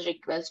 merge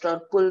request or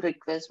pull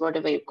request,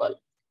 whatever you call.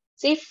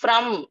 See,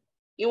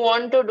 you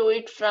want to do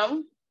it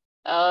from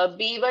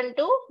B1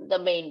 to the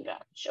main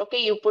branch.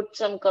 Okay, you put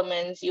some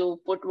comments,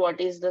 you put what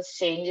is the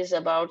change is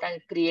about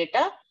and create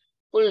a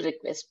pull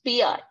request.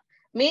 PR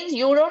means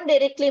you don't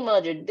directly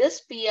merge it. This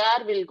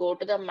PR will go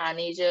to the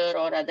manager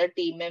or other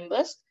team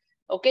members.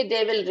 Okay,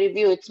 they will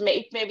review. It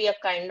may be a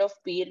kind of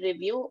peer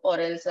review or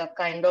else a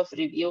kind of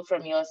review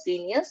from your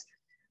seniors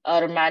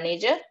or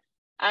manager.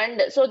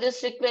 And so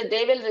this request,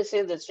 they will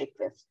receive this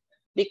request.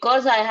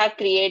 Because I have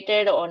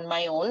created on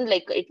my own,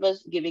 like it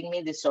was giving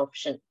me this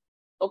option.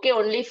 Okay,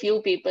 only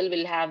few people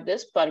will have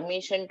this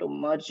permission to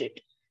merge it.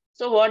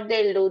 So what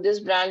they'll do, this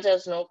branch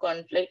has no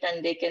conflict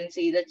and they can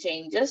see the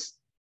changes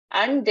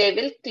and they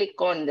will click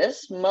on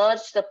this,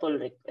 merge the pull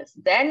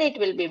request. Then it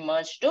will be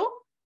merged to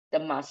the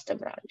master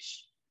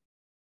branch.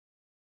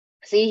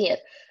 See here,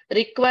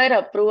 require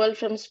approval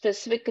from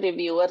specific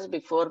reviewers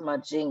before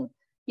merging.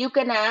 You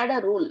can add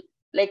a rule,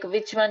 like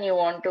which one you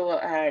want to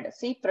add.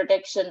 See,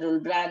 protection rule,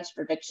 branch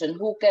protection,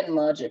 who can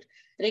merge it.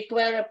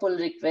 Require a pull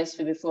request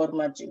before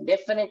merging.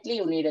 Definitely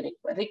you need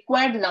a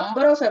required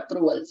number of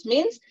approvals.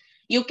 Means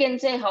you can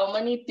say how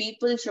many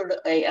people should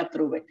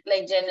approve it.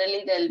 Like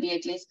generally there'll be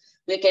at least,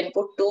 we can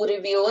put 2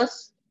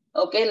 reviewers.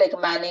 Okay, like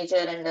manager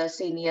and a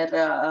senior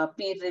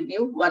peer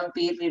review, 1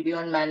 peer review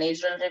and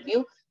managerial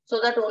review. So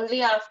that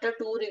only after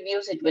 2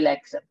 reviews it will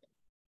accept,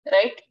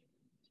 right?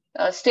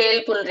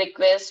 Stale pull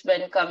requests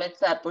when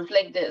commits are pushed,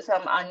 like there's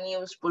some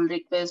unused pull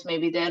requests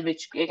maybe there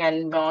which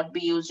cannot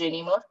be used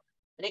anymore.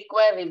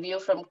 Require review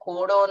from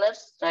code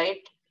owners,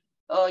 right?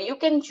 You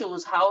can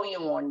choose how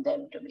you want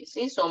them to be.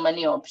 See, so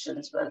many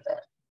options were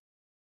there.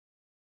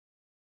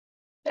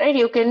 Right,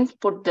 you can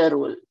put the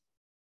rule.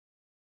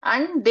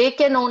 And they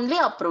can only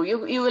approve.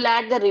 You will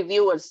add the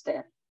reviewers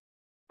there.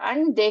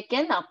 And they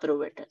can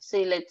approve it.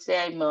 See, let's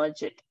say I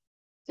merge it.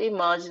 See,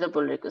 merge the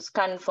pull request,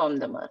 confirm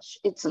the merge.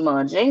 It's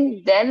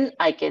merging. Then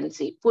I can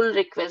see pull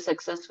request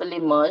successfully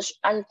merged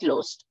and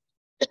closed.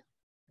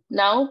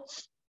 Now,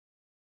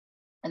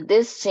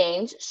 this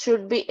change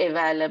should be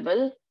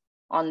available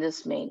on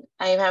this main.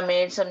 I have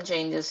made some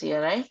changes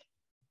here, right?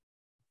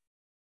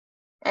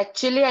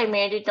 Actually, I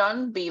made it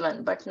on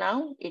B1, but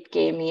now it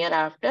came here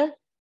after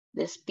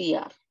this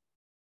PR.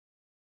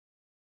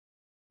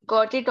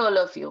 Got it, all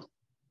of you?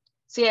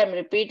 See, I'm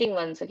repeating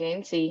once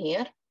again. See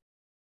here.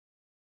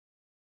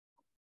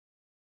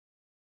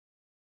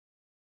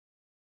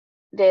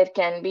 There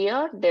can be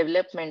a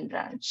development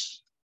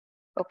branch.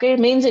 Okay, it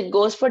means it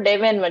goes for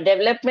dev environment.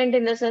 Development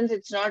in the sense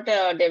it's not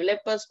a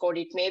developer's code.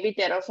 It may be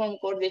Terraform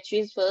code, which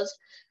is first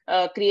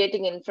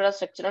creating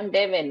infrastructure on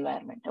dev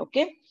environment.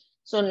 Okay,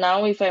 so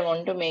now if I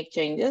want to make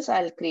changes,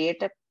 I'll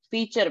create a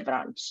feature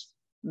branch,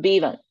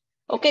 B1.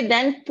 Okay,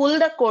 then pull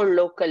the code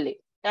locally.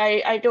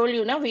 I told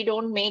you now, we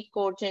don't make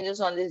code changes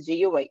on this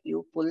GUI.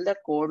 You pull the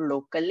code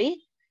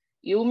locally.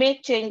 You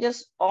make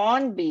changes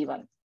on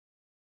B1.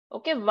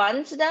 Okay,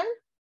 once done,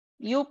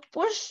 you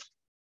push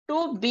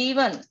to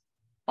B1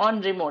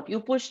 on remote.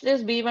 You push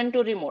this B1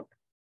 to remote.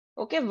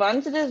 Okay,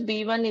 once this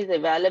B1 is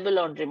available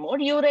on remote,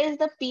 you raise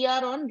the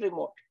PR on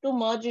remote to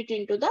merge it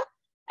into the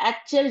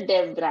actual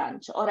dev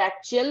branch or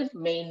actual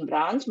main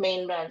branch.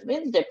 Main branch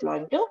means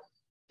deploying to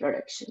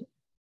production.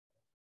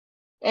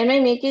 Am I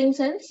making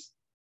sense?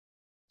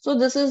 So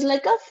this is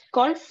like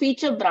called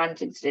feature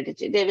branching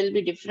strategy. There will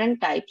be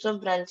different types of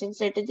branching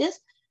strategies.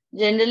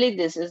 Generally,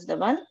 this is the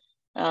one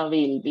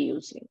we'll be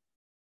using.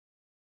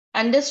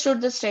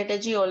 Understood the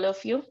strategy, all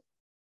of you?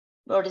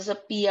 What is a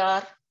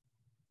PR?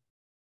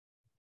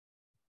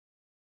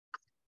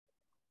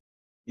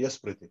 Yes,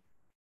 Preeti.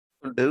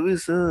 Dev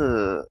is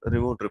a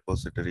remote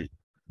repository.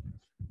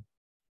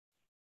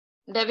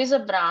 Dev is a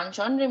branch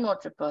on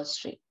remote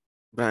repository.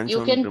 Branch you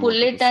on can remote pull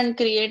it repository. and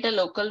create a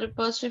local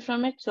repository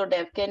from it. So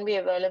dev can be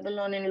available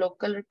on a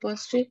local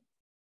repository.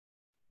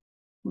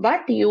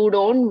 But you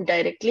don't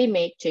directly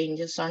make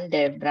changes on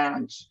dev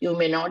branch. You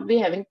may not be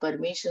having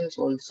permissions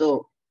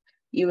also.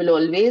 You will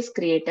always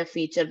create a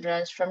feature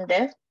branch from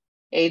dev.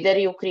 Either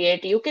you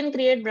can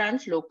create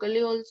branch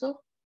locally also.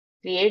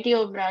 Create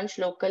your branch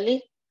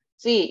locally.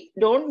 See,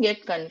 don't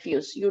get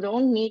confused. You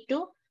don't need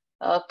to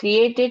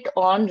create it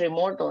on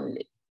remote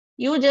only.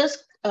 You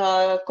just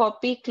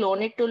copy,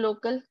 clone it to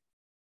local.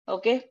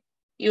 Okay.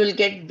 You will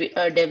get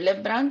a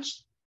develop branch.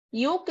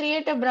 You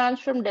create a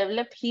branch from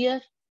develop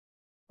here.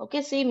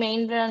 Okay. See,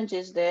 main branch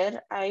is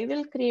there. I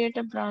will create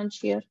a branch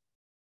here.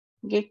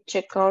 Git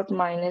checkout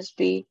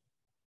 -b,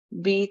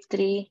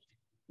 B3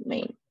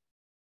 main.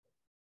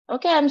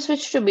 Okay, I'm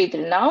switched to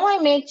B3. Now I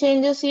make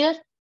changes here.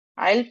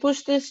 I'll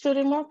push this to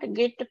remote,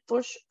 git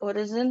push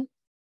origin.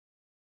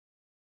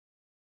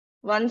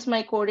 Once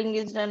my coding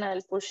is done,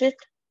 I'll push it.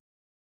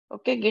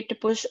 Okay, git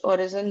push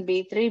origin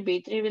B3.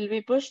 B3 will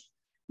be pushed.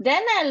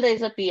 Then I'll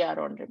raise a PR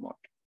on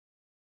remote.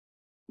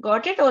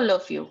 Got it, all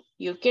of you?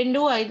 You can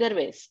do either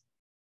ways.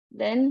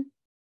 Then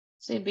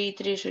see,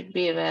 B3 should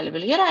be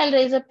available. Here I'll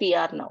raise a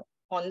PR now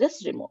on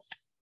this remote.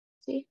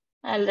 See,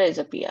 I'll raise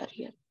a PR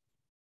here.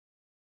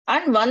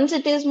 And once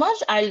it is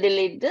merged, I'll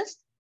delete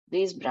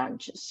these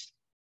branches.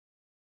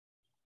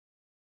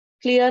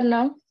 Clear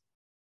now?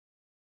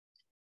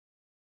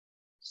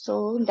 So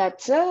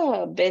that's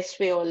a best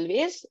way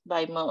always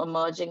by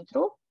merging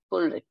through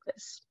pull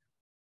request.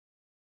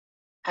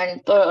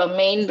 And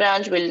main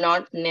branch will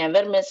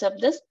never mess up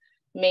this.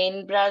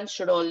 Main branch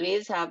should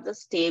always have the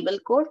stable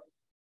code,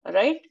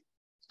 right?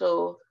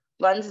 So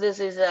once this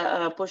is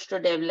pushed to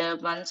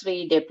develop, once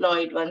we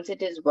deploy it, once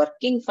it is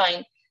working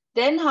fine,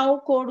 then how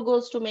code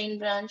goes to main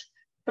branch?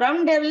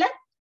 From develop,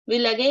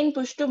 we'll again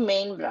push to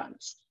main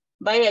branch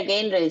by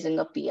again raising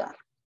a PR.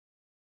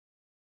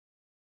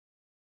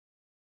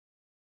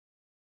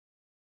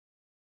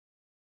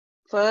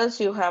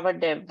 First, you have a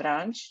dev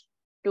branch.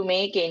 To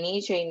make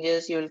any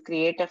changes, you'll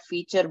create a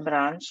feature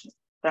branch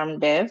from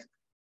dev.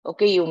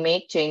 Okay, you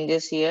make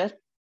changes here,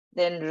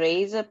 then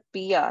raise a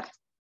PR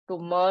to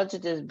merge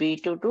this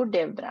B2 to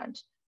dev branch.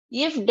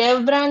 If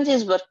dev branch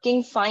is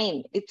working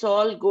fine, it's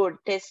all good,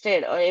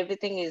 tested, or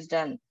everything is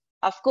done.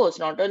 Of course,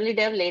 not only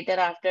dev, later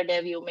after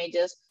dev, you may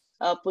just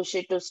push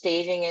it to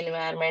staging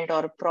environment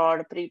or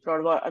prod,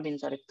 pre-prod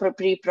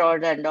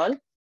and all.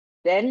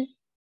 Then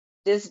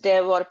this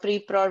dev or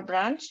pre-prod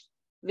branch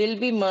will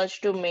be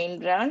merged to main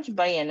branch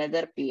by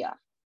another PR.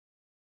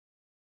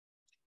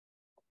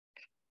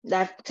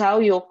 That's how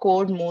your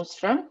code moves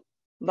from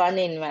one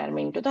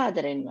environment to the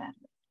other environment.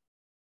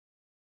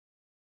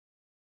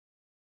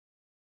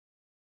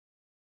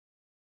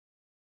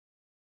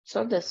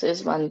 So this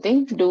is one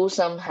thing. Do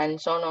some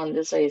hands-on on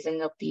this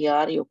raising a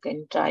PR. You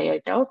can try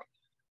it out.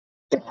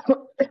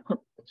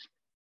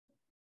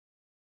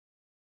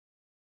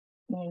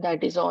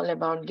 That is all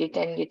about Git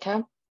and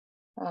GitHub.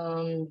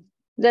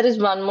 There is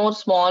one more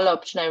small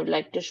option I would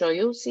like to show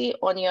you. See,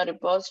 on your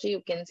repository,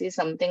 you can see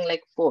something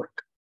like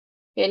fork.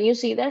 Can you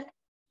see that?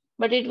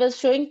 But it was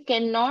showing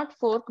cannot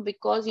fork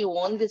because you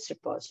own this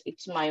repository.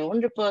 It's my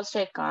own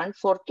repository. I can't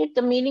fork it.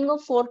 The meaning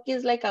of fork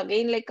is like,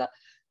 again, like a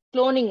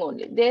cloning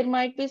only. There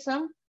might be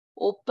some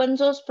open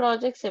source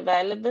projects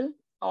available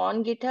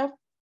on GitHub.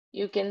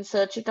 You can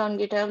search it on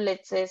GitHub.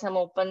 Let's say some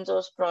open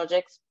source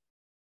projects,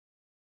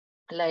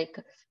 like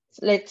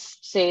let's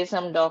say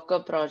some Docker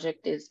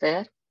project is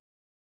there.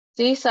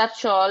 See,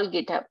 search all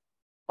GitHub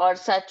or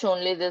search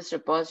only this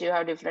repository. You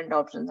have different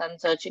options. I'm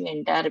searching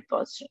entire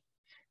repository.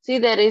 See,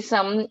 there is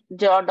some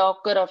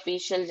Docker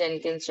official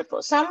Jenkins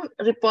repo. Some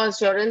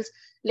repositories,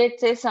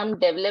 let's say some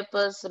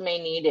developers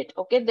may need it.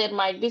 Okay, there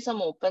might be some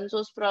open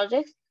source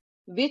projects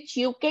which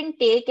you can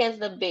take as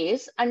the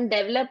base and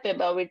develop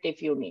above it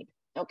if you need.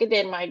 Okay,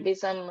 there might be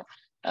some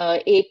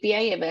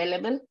API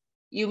available.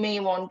 You may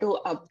want to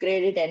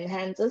upgrade it,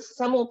 enhance it.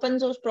 Some open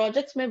source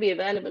projects may be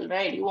available,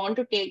 right? You want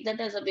to take that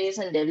as a base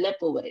and develop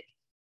over it.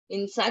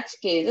 In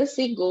such cases,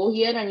 see, go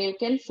here and you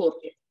can fork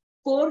it.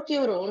 Fork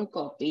your own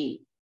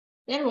copy.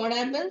 Then what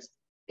happens?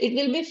 It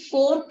will be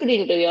forked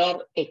into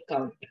your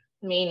account.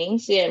 Meaning,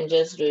 see, I'm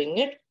just doing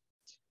it.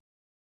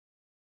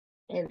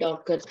 A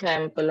Docker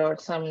sample or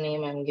some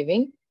name I'm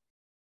giving.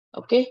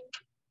 Okay.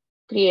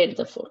 Create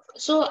the fork.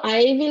 So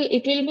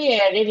it will be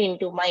added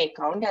into my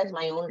account as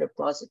my own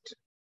repository.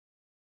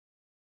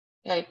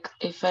 Like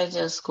if I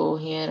just go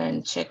here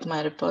and check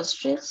my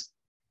repositories,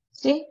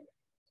 see,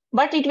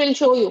 but it will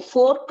show you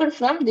forked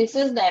from, this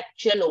is the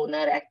actual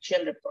owner,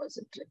 actual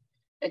repository.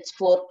 It's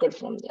forked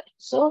from there.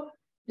 So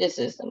this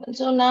is the one.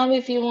 So now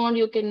if you want,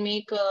 you can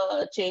make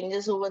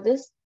changes over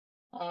this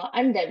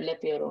and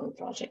develop your own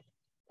project.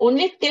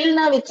 Only till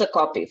now it's a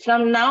copy.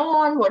 From now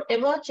on,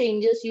 whatever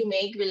changes you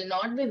make will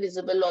not be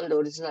visible on the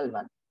original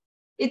one.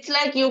 It's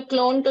like you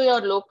clone to your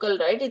local,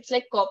 right? It's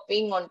like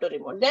copying onto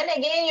remote. Then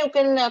again, you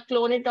can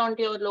clone it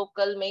onto your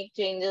local, make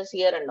changes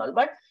here and all.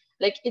 But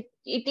like it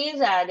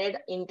is added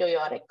into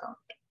your account.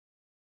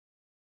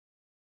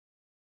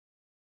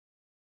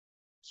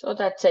 So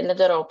that's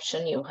another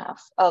option you have,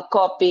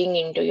 copying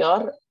into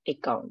your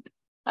account.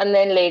 And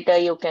then later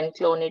you can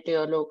clone it to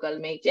your local,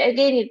 make,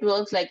 again, it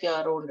works like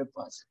your own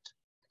repository.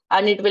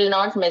 And it will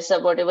not mess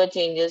up. Whatever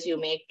changes you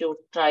make to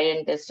try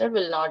and test it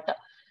will not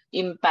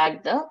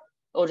impact the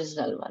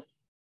original one.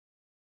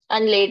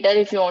 And later,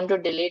 if you want to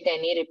delete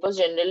any repos,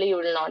 generally you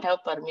will not have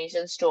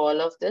permissions to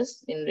all of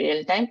this in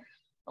real time.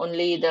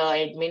 Only the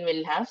admin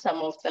will have.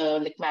 Some of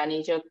the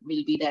manager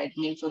will be the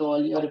admin for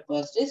all your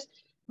repositories.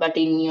 But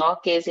in your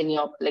case, when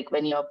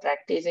you're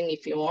practicing,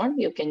 if you want,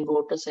 you can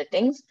go to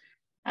settings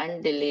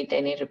and delete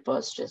any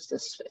repositories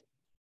this way.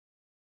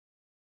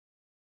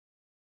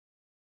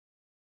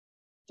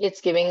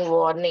 It's giving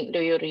warning. Do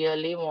you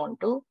really want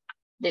to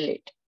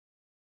delete?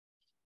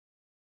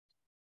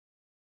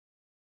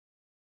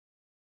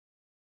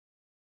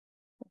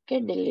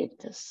 Okay, delete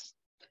this.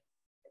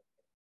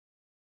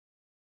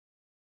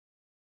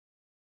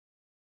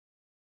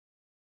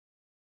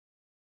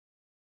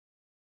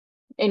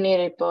 Any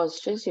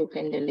repositories you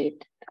can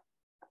delete.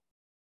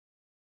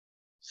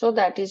 So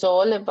that is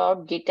all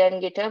about Git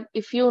and GitHub.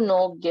 If you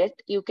know Git,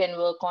 you can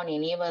work on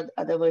any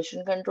other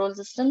version control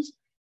systems.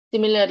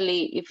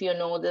 Similarly, if you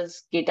know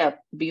this GitHub,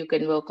 you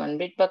can work on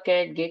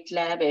Bitbucket,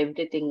 GitLab,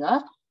 everything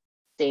are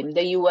same.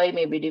 The UI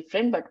may be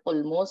different, but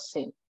almost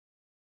same.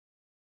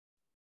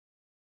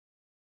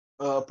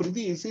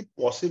 Preeti, is it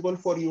possible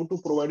for you to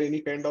provide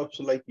any kind of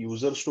like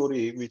user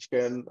story which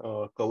can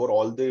cover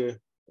all the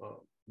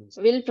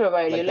We'll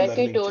provide you. Like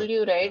I told check.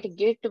 you, right? Yeah.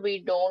 Git,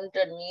 we don't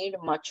need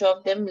much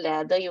of them.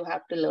 Rather, you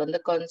have to learn the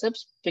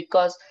concepts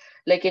because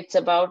like it's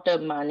about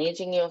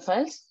managing your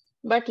files.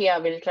 But yeah,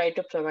 we'll try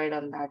to provide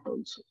on that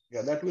also.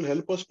 Yeah, that will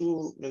help us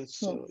to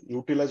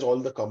utilize all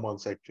the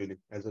commands actually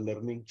as a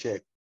learning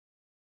check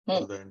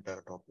for the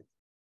entire topic.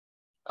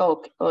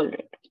 Okay, all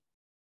right.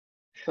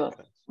 Sure.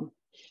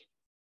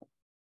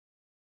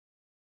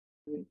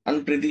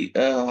 And Preeti,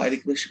 I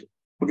request,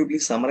 could you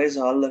please summarize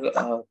all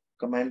the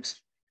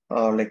comments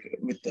like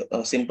with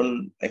a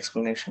simple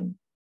explanation,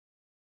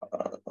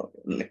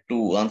 like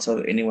to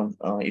answer anyone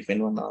if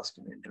anyone asks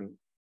in the interview?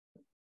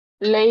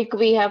 Like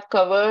we have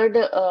covered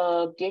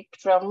Git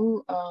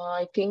from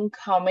I think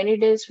how many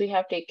days we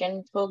have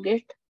taken for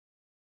Git?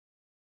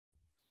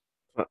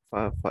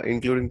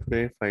 Including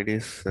today, 5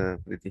 days,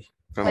 Preeti.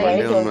 From Right,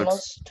 Monday onwards,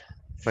 almost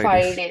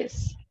 5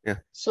 days. Yeah.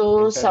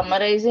 So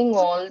summarizing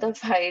all the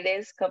 5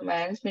 days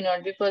commands may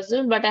not be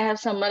possible, but I have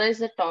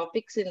summarized the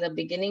topics in the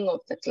beginning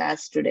of the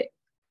class today.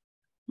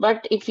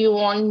 But if you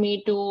want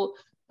me to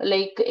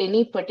like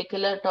any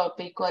particular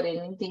topic or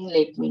anything,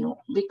 let me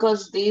know.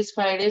 Because these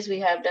 5 days we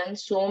have done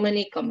so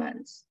many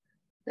commands,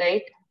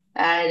 right?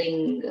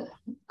 Adding,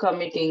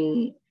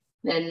 committing,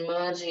 then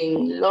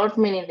merging, lot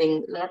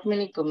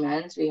many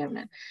commands we have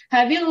done.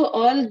 Have you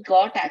all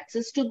got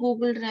access to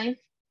Google Drive?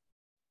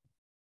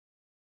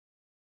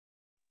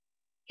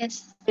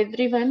 Yes,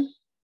 everyone.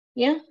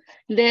 Yeah,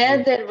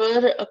 there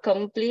were a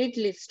complete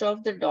list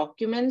of the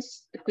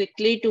documents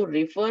quickly to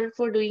refer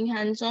for doing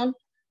hands-on.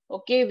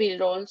 Okay,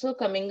 we're also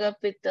coming up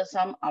with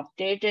some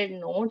updated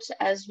notes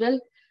as well.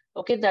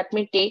 Okay, that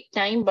may take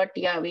time, but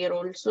yeah, we are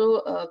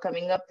also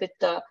coming up with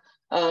the,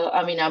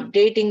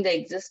 updating the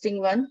existing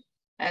one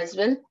as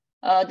well.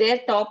 There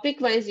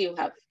topic-wise you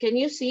have. Can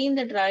you see in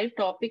the drive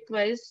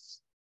topic-wise?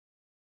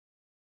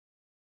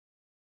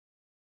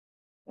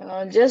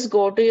 Just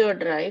go to your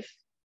drive.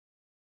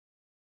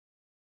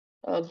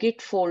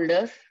 Git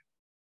folder.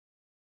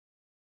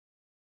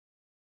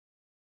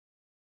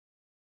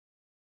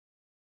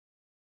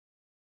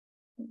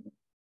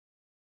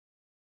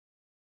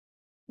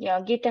 Yeah,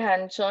 Git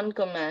hands-on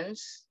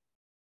commands.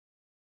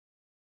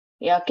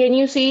 Yeah, can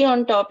you see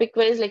on topic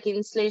wise like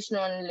installation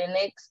on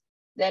Linux,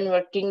 then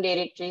working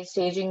directory,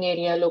 staging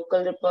area,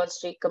 local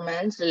repository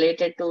commands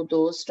related to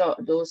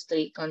those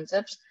three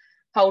concepts,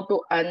 how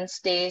to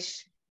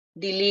unstage,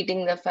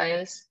 deleting the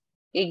files,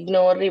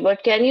 ignore,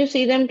 revert. Can you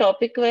see them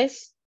topic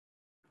wise?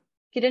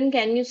 Kiran,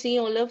 can you see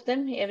all of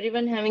them?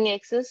 Everyone having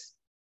access?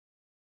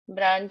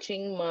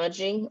 Branching,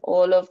 merging,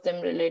 all of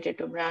them related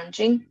to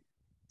branching,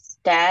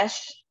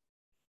 stash,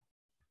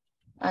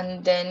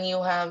 and then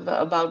you have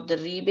about the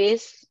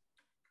rebase.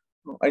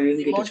 I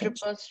didn't remote get a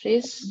chance.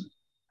 Repositories.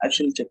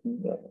 Actually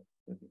checking.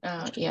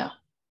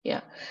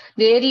 Yeah.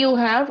 There you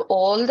have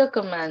all the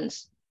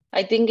commands.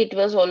 I think it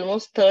was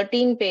almost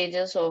 13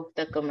 pages of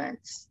the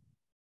commands.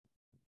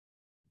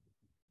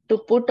 To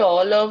put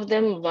all of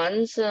them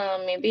once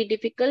may be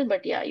difficult,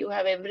 but yeah, you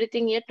have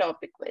everything here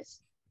topic wise.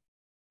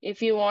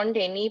 If you want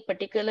any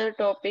particular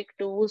topic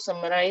to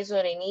summarize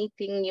or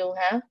anything you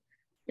have,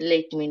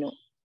 let me know.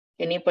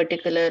 Any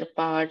particular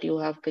part you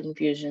have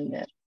confusion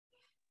there.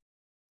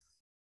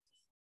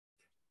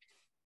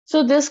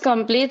 So this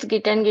completes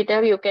Git and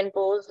GitHub. You can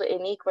pose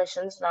any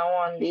questions now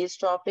on these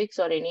topics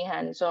or any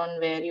hands-on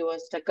where you are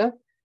stuck up.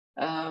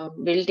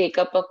 We'll take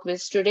up a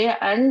quiz today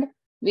and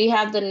we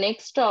have the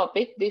next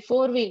topic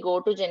before we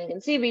go to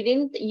Jenkins. See, we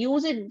didn't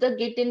use the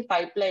Git in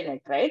pipeline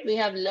yet, right? We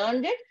have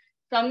learned it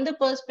from the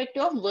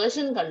perspective of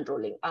version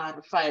controlling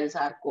our files,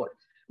 our code.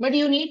 But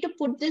you need to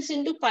put this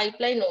into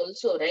pipeline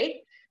also, right?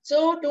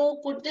 So to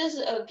put this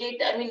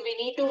Git, we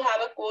need to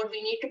have a code,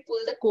 we need to pull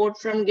the code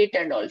from Git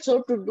and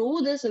also to do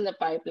this in the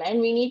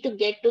pipeline, we need to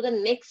get to the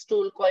next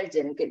tool called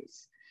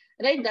Jenkins,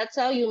 right? That's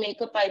how you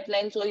make a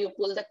pipeline. So you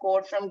pull the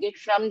code from Git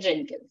from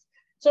Jenkins.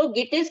 So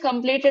Git is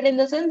completed in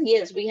the sense,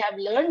 yes, we have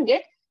learned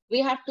Git, we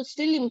have to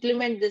still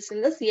implement this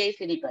in the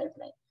CI/CD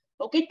pipeline.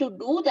 Okay, to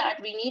do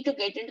that, we need to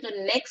get into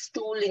the next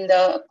tool in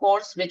the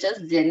course, which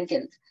is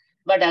Jenkins.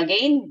 But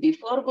again,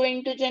 before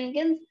going to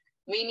Jenkins,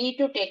 we need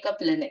to take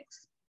up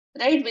Linux.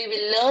 right? We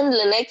will learn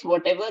Linux,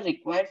 whatever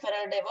required for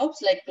our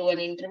DevOps, like to an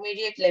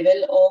intermediate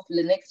level of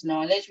Linux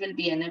knowledge will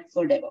be enough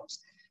for DevOps.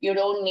 You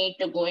don't need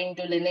to go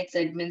into Linux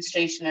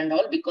administration and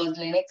all, because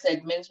Linux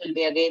admins will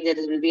be, again, there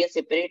will be a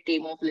separate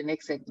team of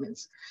Linux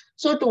admins.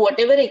 So to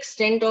whatever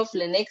extent of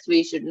Linux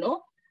we should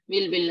know,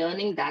 we'll be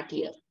learning that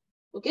here.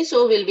 Okay,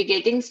 so we'll be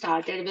getting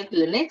started with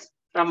Linux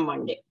from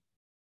Monday.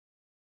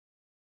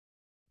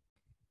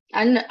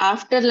 And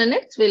after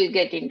Linux, we'll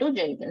get into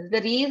Jenkins.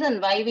 The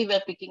reason why we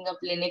were picking up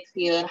Linux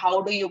here,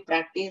 how do you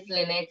practice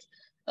Linux?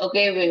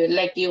 Okay,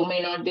 like you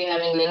may not be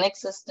having Linux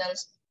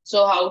systems.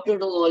 So how to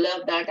do all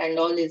of that and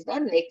all is the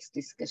next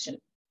discussion.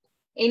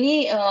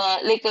 Any,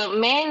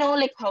 may I know,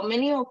 like, how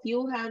many of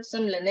you have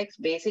some Linux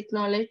basic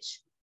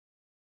knowledge?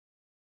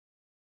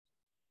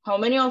 How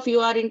many of you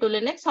are into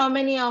Linux? How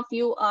many of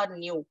you are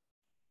new?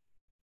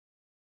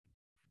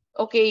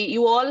 Okay,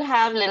 you all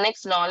have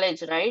Linux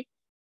knowledge, right?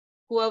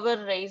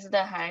 Whoever raised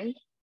the hand.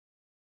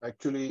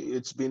 Actually,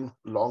 it's been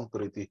long,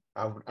 Preeti.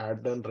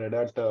 I've done Red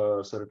Hat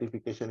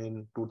certification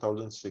in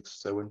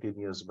 2006, 17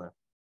 years back.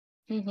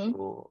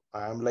 So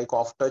I am like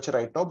off touch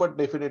right now, but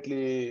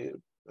definitely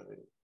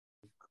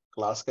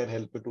class can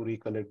help you to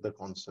recollect the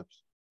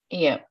concepts.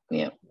 Yeah.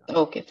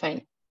 Okay,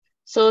 fine.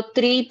 So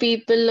 3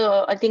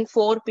 people, I think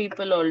 4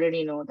 people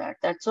already know that.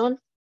 That's all.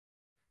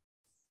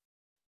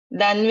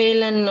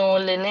 Danvelan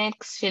knows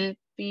Linux,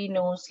 Shilpi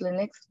knows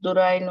Linux,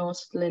 Durai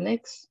knows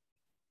Linux,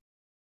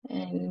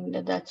 and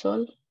that's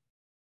all.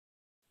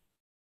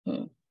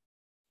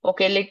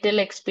 Okay, little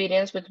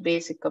experience with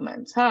basic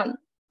commands.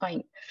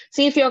 Fine.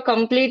 See, if you're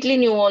completely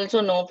new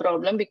also, no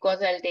problem,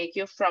 because I'll take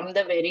you from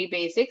the very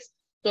basics.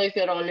 So if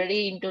you're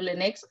already into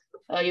Linux,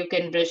 you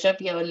can brush up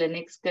your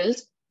Linux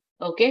skills,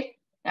 okay,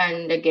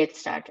 and get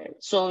started.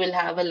 So we'll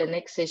have a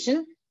Linux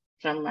session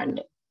from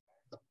Monday.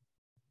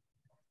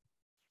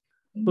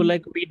 So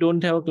like we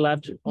don't have a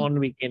class on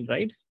weekend,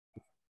 right?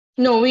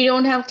 No, we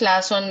don't have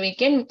class on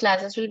weekend.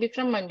 Classes will be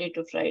from Monday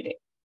to Friday.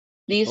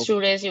 These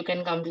 2 days you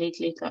can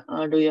completely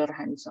do your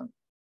hands-on.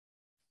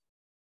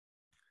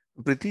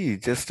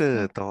 Preeti, just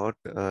a thought,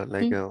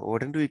 why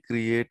don't we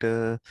create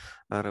a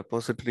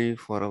repository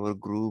for our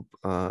group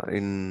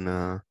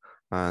in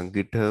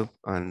GitHub,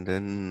 and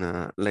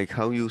then like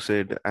how you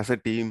said, as a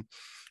team,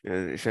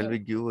 shall we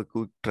give a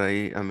quick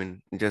try? I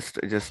mean, just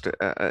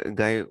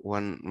guy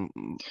one,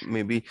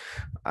 maybe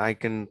I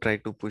can try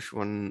to push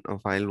one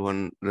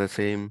file the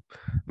same.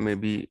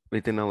 Maybe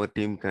within our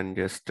team can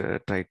just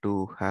try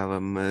to have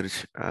a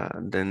merge.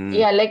 Then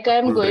yeah, like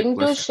I'm going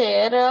to request.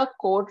 share a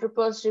code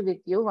repository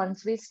with you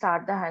once we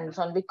start the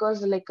hands-on,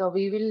 because like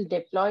we will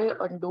deploy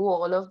and do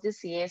all of this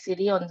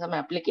CI/CD on some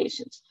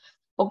applications.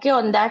 Okay,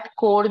 on that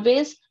code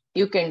base,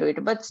 you can do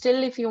it. But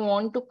still, if you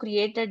want to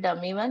create a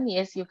dummy one,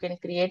 yes, you can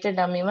create a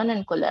dummy one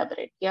and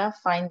collaborate. Yeah,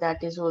 fine.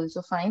 That is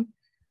also fine.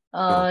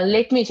 Okay.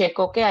 Let me check.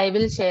 Okay, I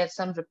will share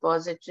some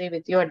repository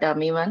with you, a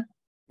dummy one.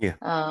 Yeah.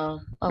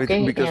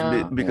 Okay. Because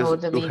over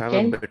the to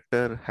weekend. have a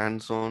better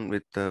hands-on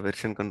with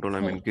version control,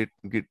 I mean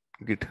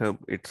GitHub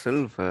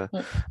itself,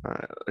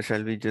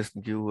 shall we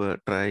just give a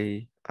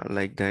try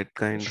like that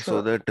kind,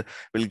 so that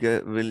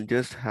we'll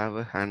just have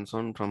a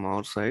hands-on from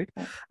our side,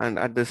 and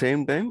at the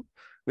same time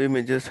we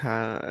may just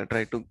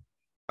try to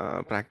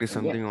practice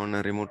something on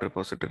a remote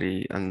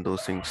repository and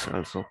those things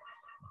also.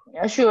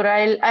 Yeah, sure.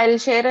 I'll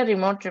share a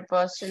remote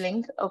repository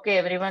link. Okay,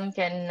 everyone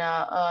can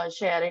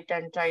share it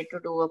and try to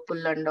do a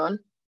pull and all.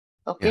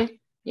 Okay.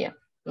 Yeah.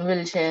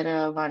 We'll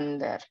share one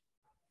there.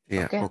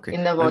 Yeah. Okay.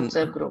 In the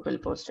WhatsApp group, we'll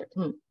post it.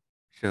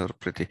 Sure,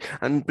 Preeti.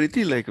 And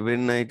Preeti, like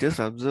when I just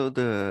observe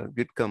the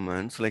Git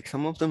commands, like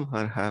some of them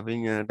are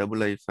having a double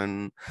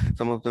hyphen,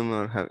 some of them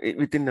are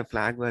within the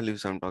flag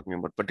values I'm talking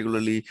about,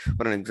 particularly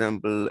for an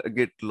example,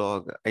 git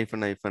log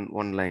hyphen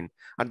one line.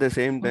 At the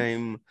same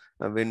time,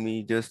 when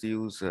we just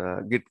use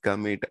git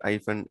commit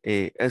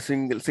a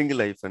single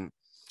hyphen,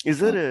 is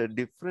there a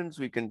difference?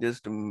 We can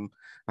just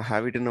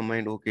have it in our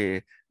mind,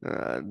 okay,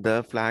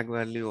 the flag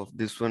value of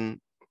this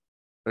one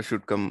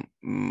should come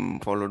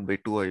followed by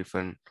 2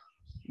 hyphen.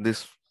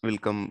 This will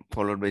come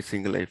followed by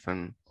single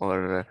hyphen,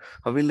 or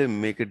how will I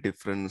make a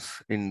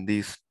difference in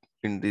these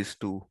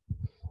two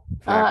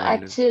flag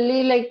values?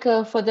 Actually, like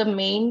for the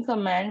main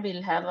command,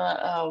 we'll have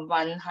a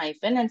 1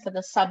 hyphen, and for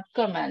the sub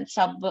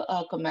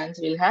commands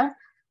we'll have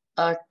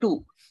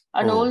 2.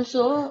 And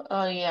also,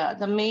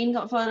 the main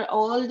for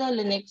all the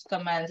Linux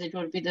commands, it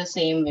would be the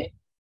same way.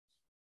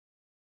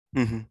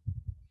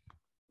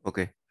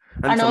 Okay.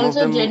 And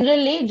also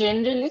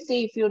generally,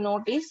 see, if you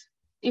notice,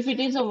 if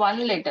it is a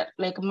 1 letter,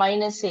 like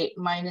minus A,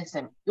 minus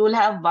M, you will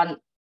have 1,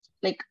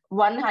 like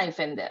 1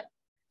 hyphen there,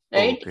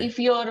 right? Okay. If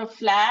your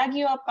flag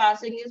you are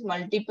passing is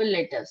multiple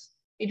letters,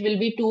 it will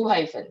be 2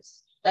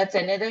 hyphens. That's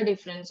another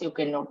difference you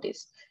can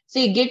notice.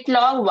 See, git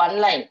log 1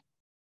 line.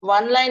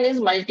 1 line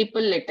is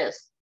multiple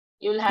letters.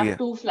 You will have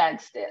 2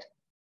 flags there.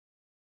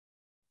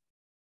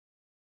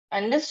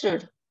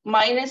 Understood?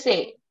 Minus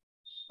A,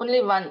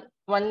 only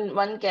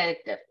one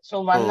character.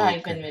 So 1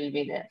 hyphen will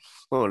be there.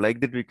 Oh, like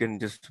that we can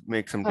just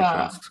make some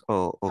difference.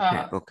 Oh,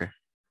 okay.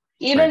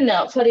 Even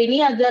for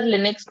any other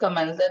Linux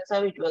commands, that's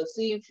how it works.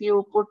 See, if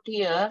you put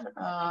here,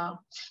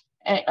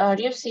 are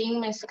you seeing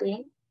my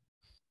screen?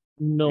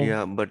 No.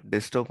 Yeah, but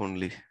desktop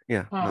only.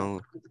 Yeah, now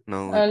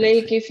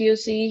like if you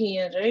see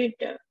here,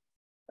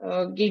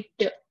 right?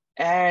 Git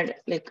add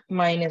like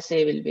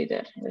 -a will be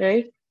there,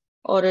 right?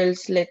 Or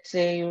else let's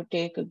say you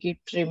take a git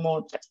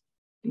remote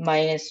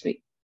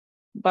 -v.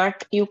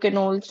 But you can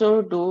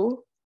also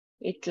do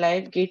it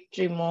like git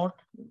remote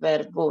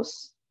verbose.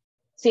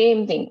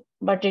 Same thing,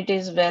 but it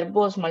is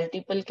verbose,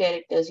 multiple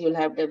characters,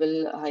 you'll have double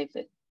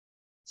hyphen.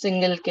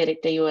 Single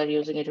character you are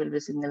using, it will be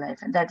single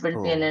hyphen. That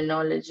will be an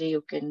analogy,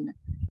 you can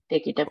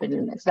take it up in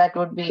Linux. That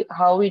would be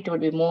how it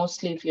would be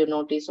mostly if you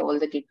notice all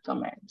the git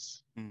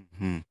commands.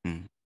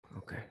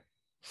 Okay.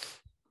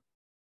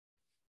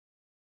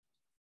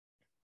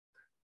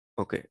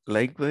 Okay.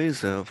 Likewise,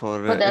 for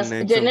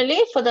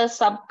generally for the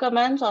sub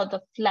commands or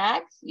the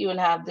flags, you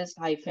will have this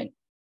hyphen.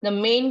 The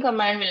main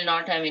command will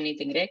not have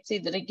anything, right? See,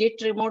 the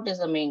git remote is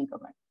the main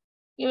command.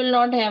 You will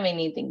not have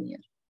anything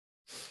here.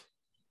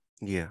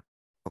 Yeah.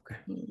 Okay.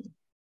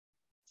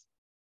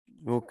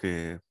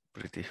 Okay,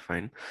 pretty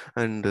fine.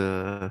 And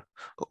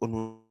one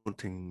more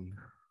thing.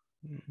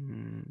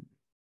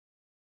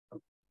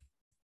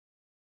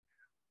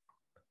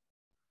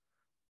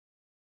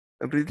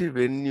 Preeti,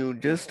 when you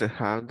just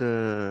have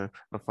the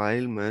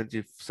file merge,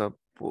 if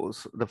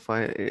suppose the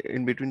file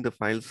in between the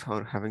files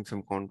are having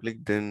some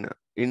conflict, then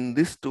in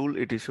this tool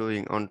it is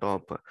showing on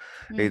top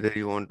either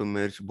you want to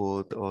merge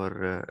both or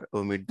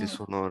omit this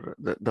one, or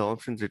the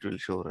options it will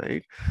show,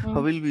 right?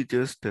 How will we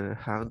just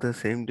have the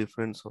same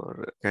difference,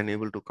 or can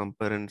able to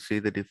compare and see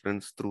the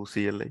difference through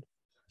CLI?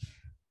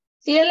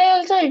 CLI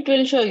also it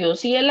will show you.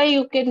 CLI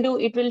you can do,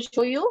 it will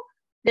show you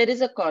there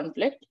is a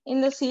conflict. In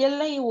the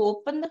CLI you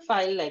open the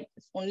file like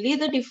this. Only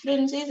the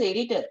difference is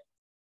editor.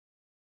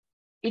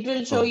 It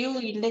will show you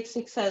index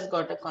 6 has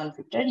got a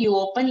conflict. Right? You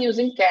open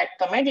using cat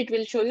command, it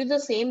will show you the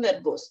same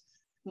verbose.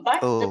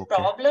 But the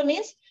problem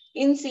is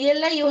in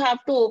CLI you have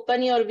to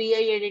open your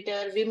VI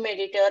editor, Vim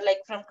editor,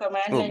 like from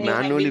command line.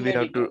 Manually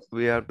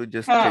we have to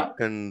just check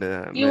and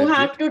you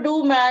have to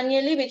do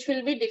manually, which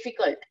will be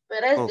difficult.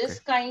 Whereas this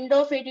kind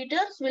of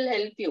editors will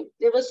help you.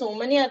 There were so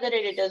many other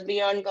editors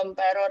beyond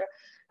compare or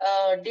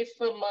diff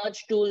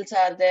merge tools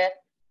are there,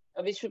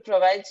 which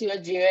provides you a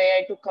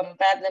GUI to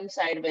compare them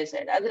side by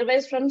side.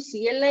 Otherwise, from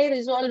CLI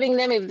resolving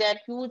them, if they are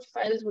huge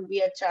files, would be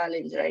a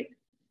challenge, right?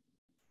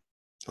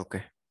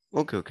 Okay,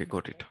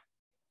 got it.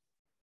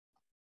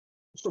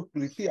 So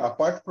Preeti,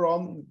 apart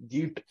from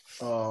Git,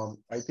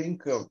 I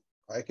think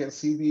I can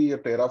see the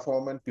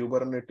Terraform and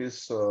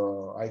Kubernetes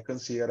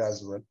icons here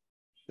as well.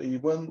 So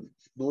even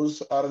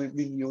those are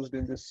being used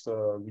in this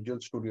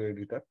Visual Studio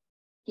Editor.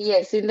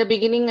 Yes, in the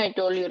beginning I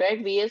told you,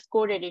 right? VS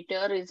Code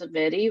editor is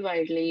very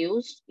widely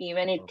used.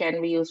 Even it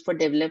can be used for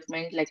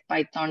development like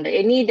Python,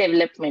 any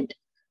development.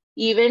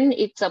 Even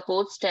it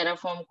supports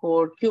Terraform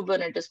code,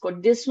 Kubernetes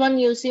code. This one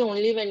you see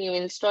only when you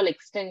install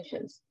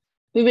extensions.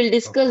 We will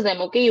discuss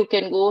them, okay? You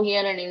can go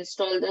here and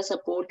install the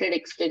supported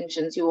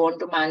extensions. You want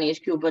to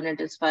manage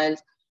Kubernetes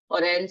files or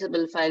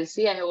Ansible files.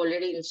 See, I have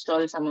already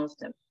installed some of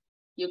them.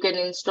 You can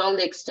install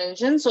the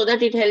extension so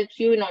that it helps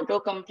you in auto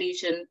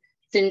completion,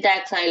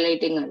 syntax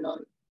highlighting and all.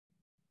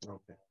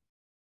 Okay.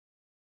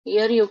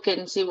 Here you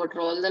can see what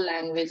are all the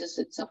languages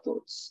it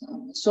supports.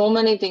 So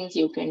many things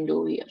you can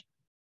do here.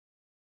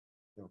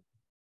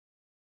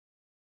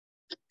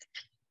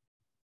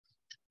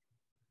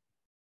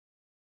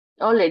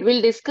 All right,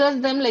 we'll discuss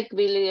them, like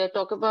we'll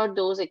talk about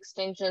those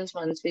extensions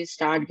once we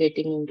start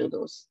getting into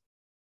those.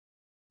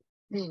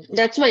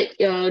 That's why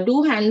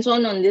do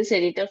hands-on on this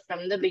editor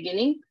from the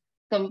beginning.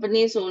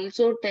 Companies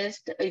also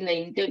test in the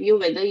interview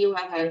whether you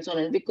have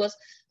hands-on, because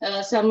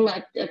some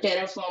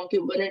Terraform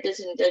Kubernetes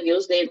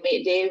interviews, they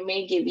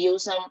may give you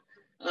some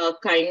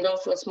kind of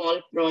a small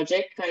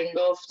project, kind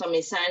of some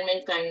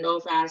assignment, kind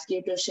of ask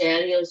you to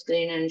share your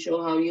screen and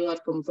show how you are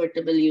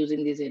comfortable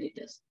using these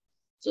editors.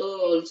 So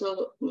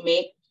also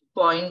make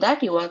point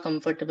that you are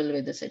comfortable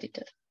with this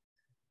editor.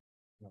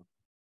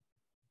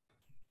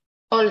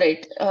 All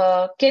right.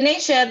 Can I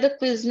share the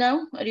quiz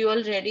now? Are you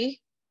all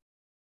ready?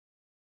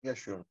 Yeah,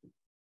 sure.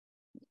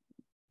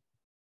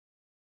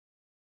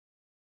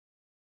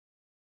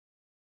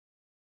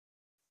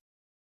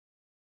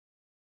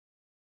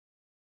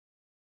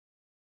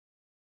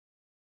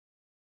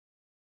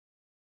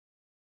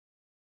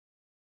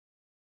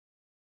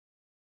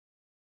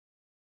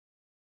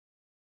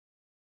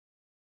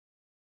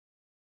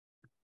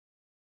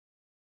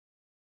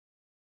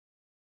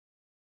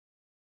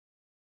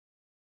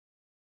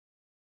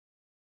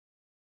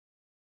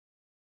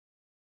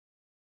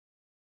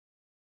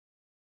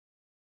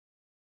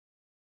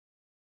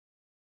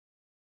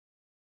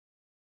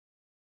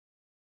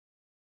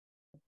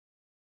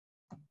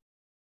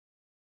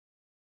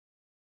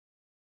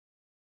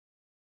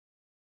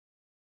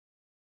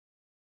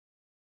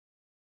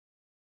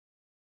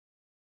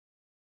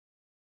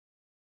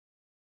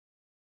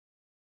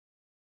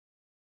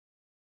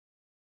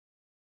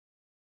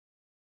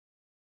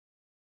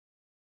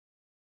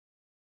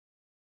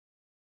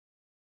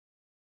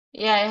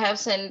 Yeah, I have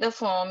sent the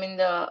form in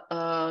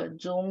the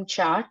Zoom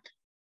chat.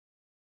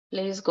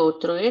 Please go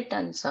through it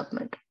and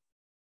submit.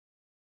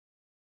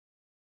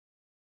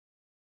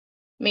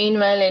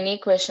 Meanwhile, any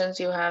questions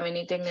you have,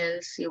 anything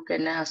else, you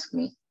can ask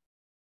me.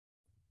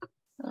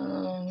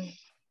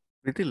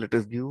 Priti, let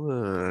us give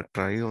a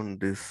try on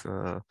this,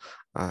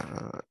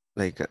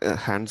 like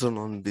hands-on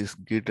on this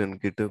Git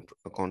and GitHub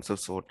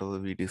concepts, whatever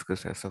we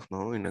discussed as of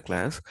now in a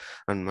class.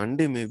 And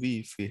Monday, maybe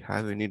if we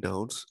have any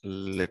doubts,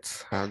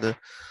 let's have the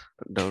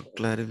doubt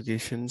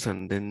clarifications,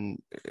 and then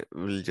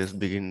we'll just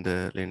begin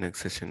the Linux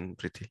session,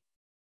 Priti.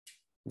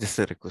 Just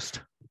a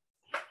request.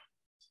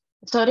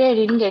 Sorry, I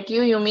didn't get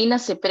you. You mean a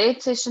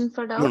separate session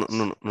for doubts?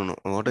 No.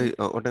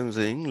 What I'm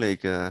saying,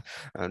 like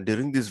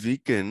during this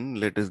weekend,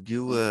 let us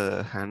give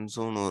a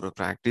hands-on or a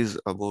practice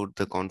about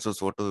the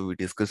concepts whatever we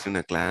discussed in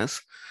a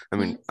class. I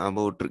mean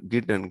about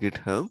Git and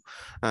GitHub.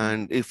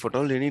 And if at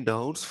all any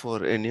doubts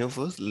for any of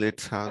us,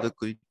 let's have the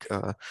quick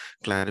doubt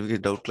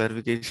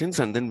clarifications,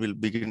 and then we'll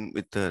begin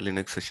with the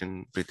Linux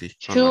session, Priti,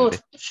 on Monday.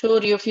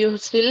 Sure. If you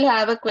still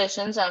have a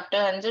questions after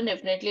hands-on,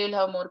 definitely you'll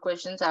have more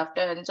questions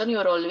after hands-on.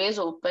 You're always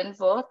open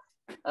for.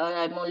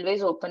 I'm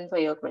always open for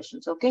your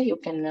questions. Okay, you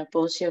can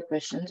post your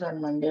questions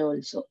on Monday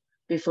also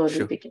before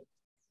we begin.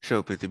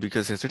 Sure, Priti,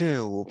 because yesterday I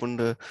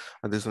opened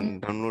this one,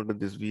 downloaded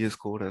this VS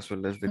Code as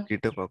well as the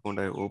GitHub account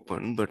I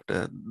opened, but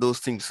those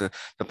things, the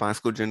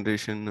passcode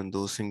generation and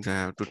those things I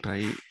have to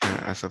try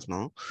as of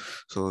now.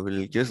 So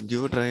we'll just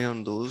give a try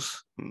on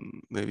those.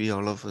 Maybe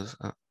all of us,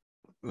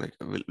 like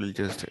we'll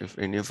just, if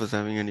any of us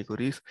having any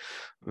queries,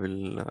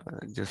 we'll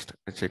just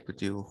check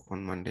with you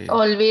on Monday.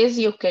 Always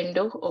you can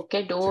do,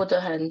 okay, do the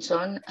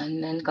hands-on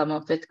and then come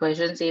up with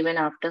questions. Even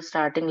after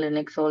starting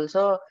Linux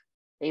also,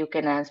 you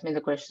can ask me the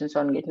questions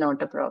on Git,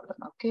 not a problem.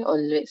 Okay,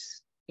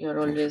 always.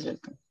 You're always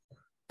welcome.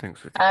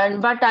 Thanks.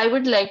 But I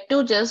would like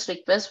to just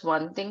request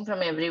one thing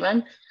from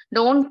everyone.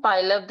 Don't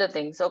pile up the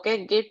things.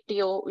 Okay, Git,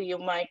 you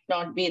might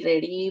not be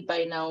ready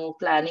by now.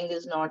 Planning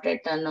is not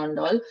yet done and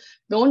all.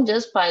 Don't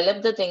just pile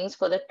up the things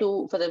for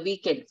the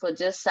weekend, for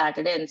just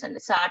Saturday and Sunday.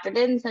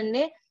 Saturday and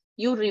Sunday,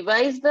 you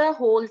revise the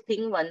whole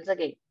thing once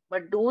again.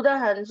 But do the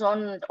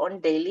hands-on on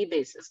daily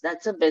basis.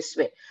 That's the best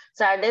way.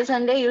 Saturday,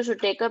 Sunday, you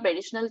should take up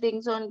additional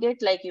things on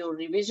Git, like your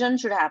revision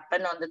should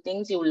happen on the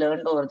things you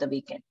learned over the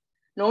weekend.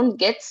 Don't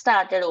get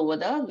started over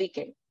the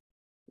weekend.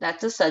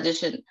 That's a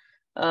suggestion.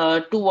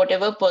 To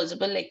whatever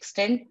possible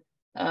extent,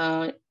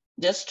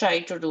 just try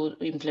to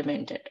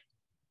implement it.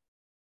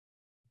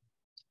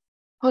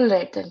 All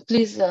right, then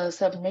please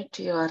submit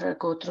your,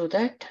 go through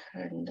that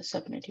and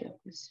submit your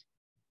quiz.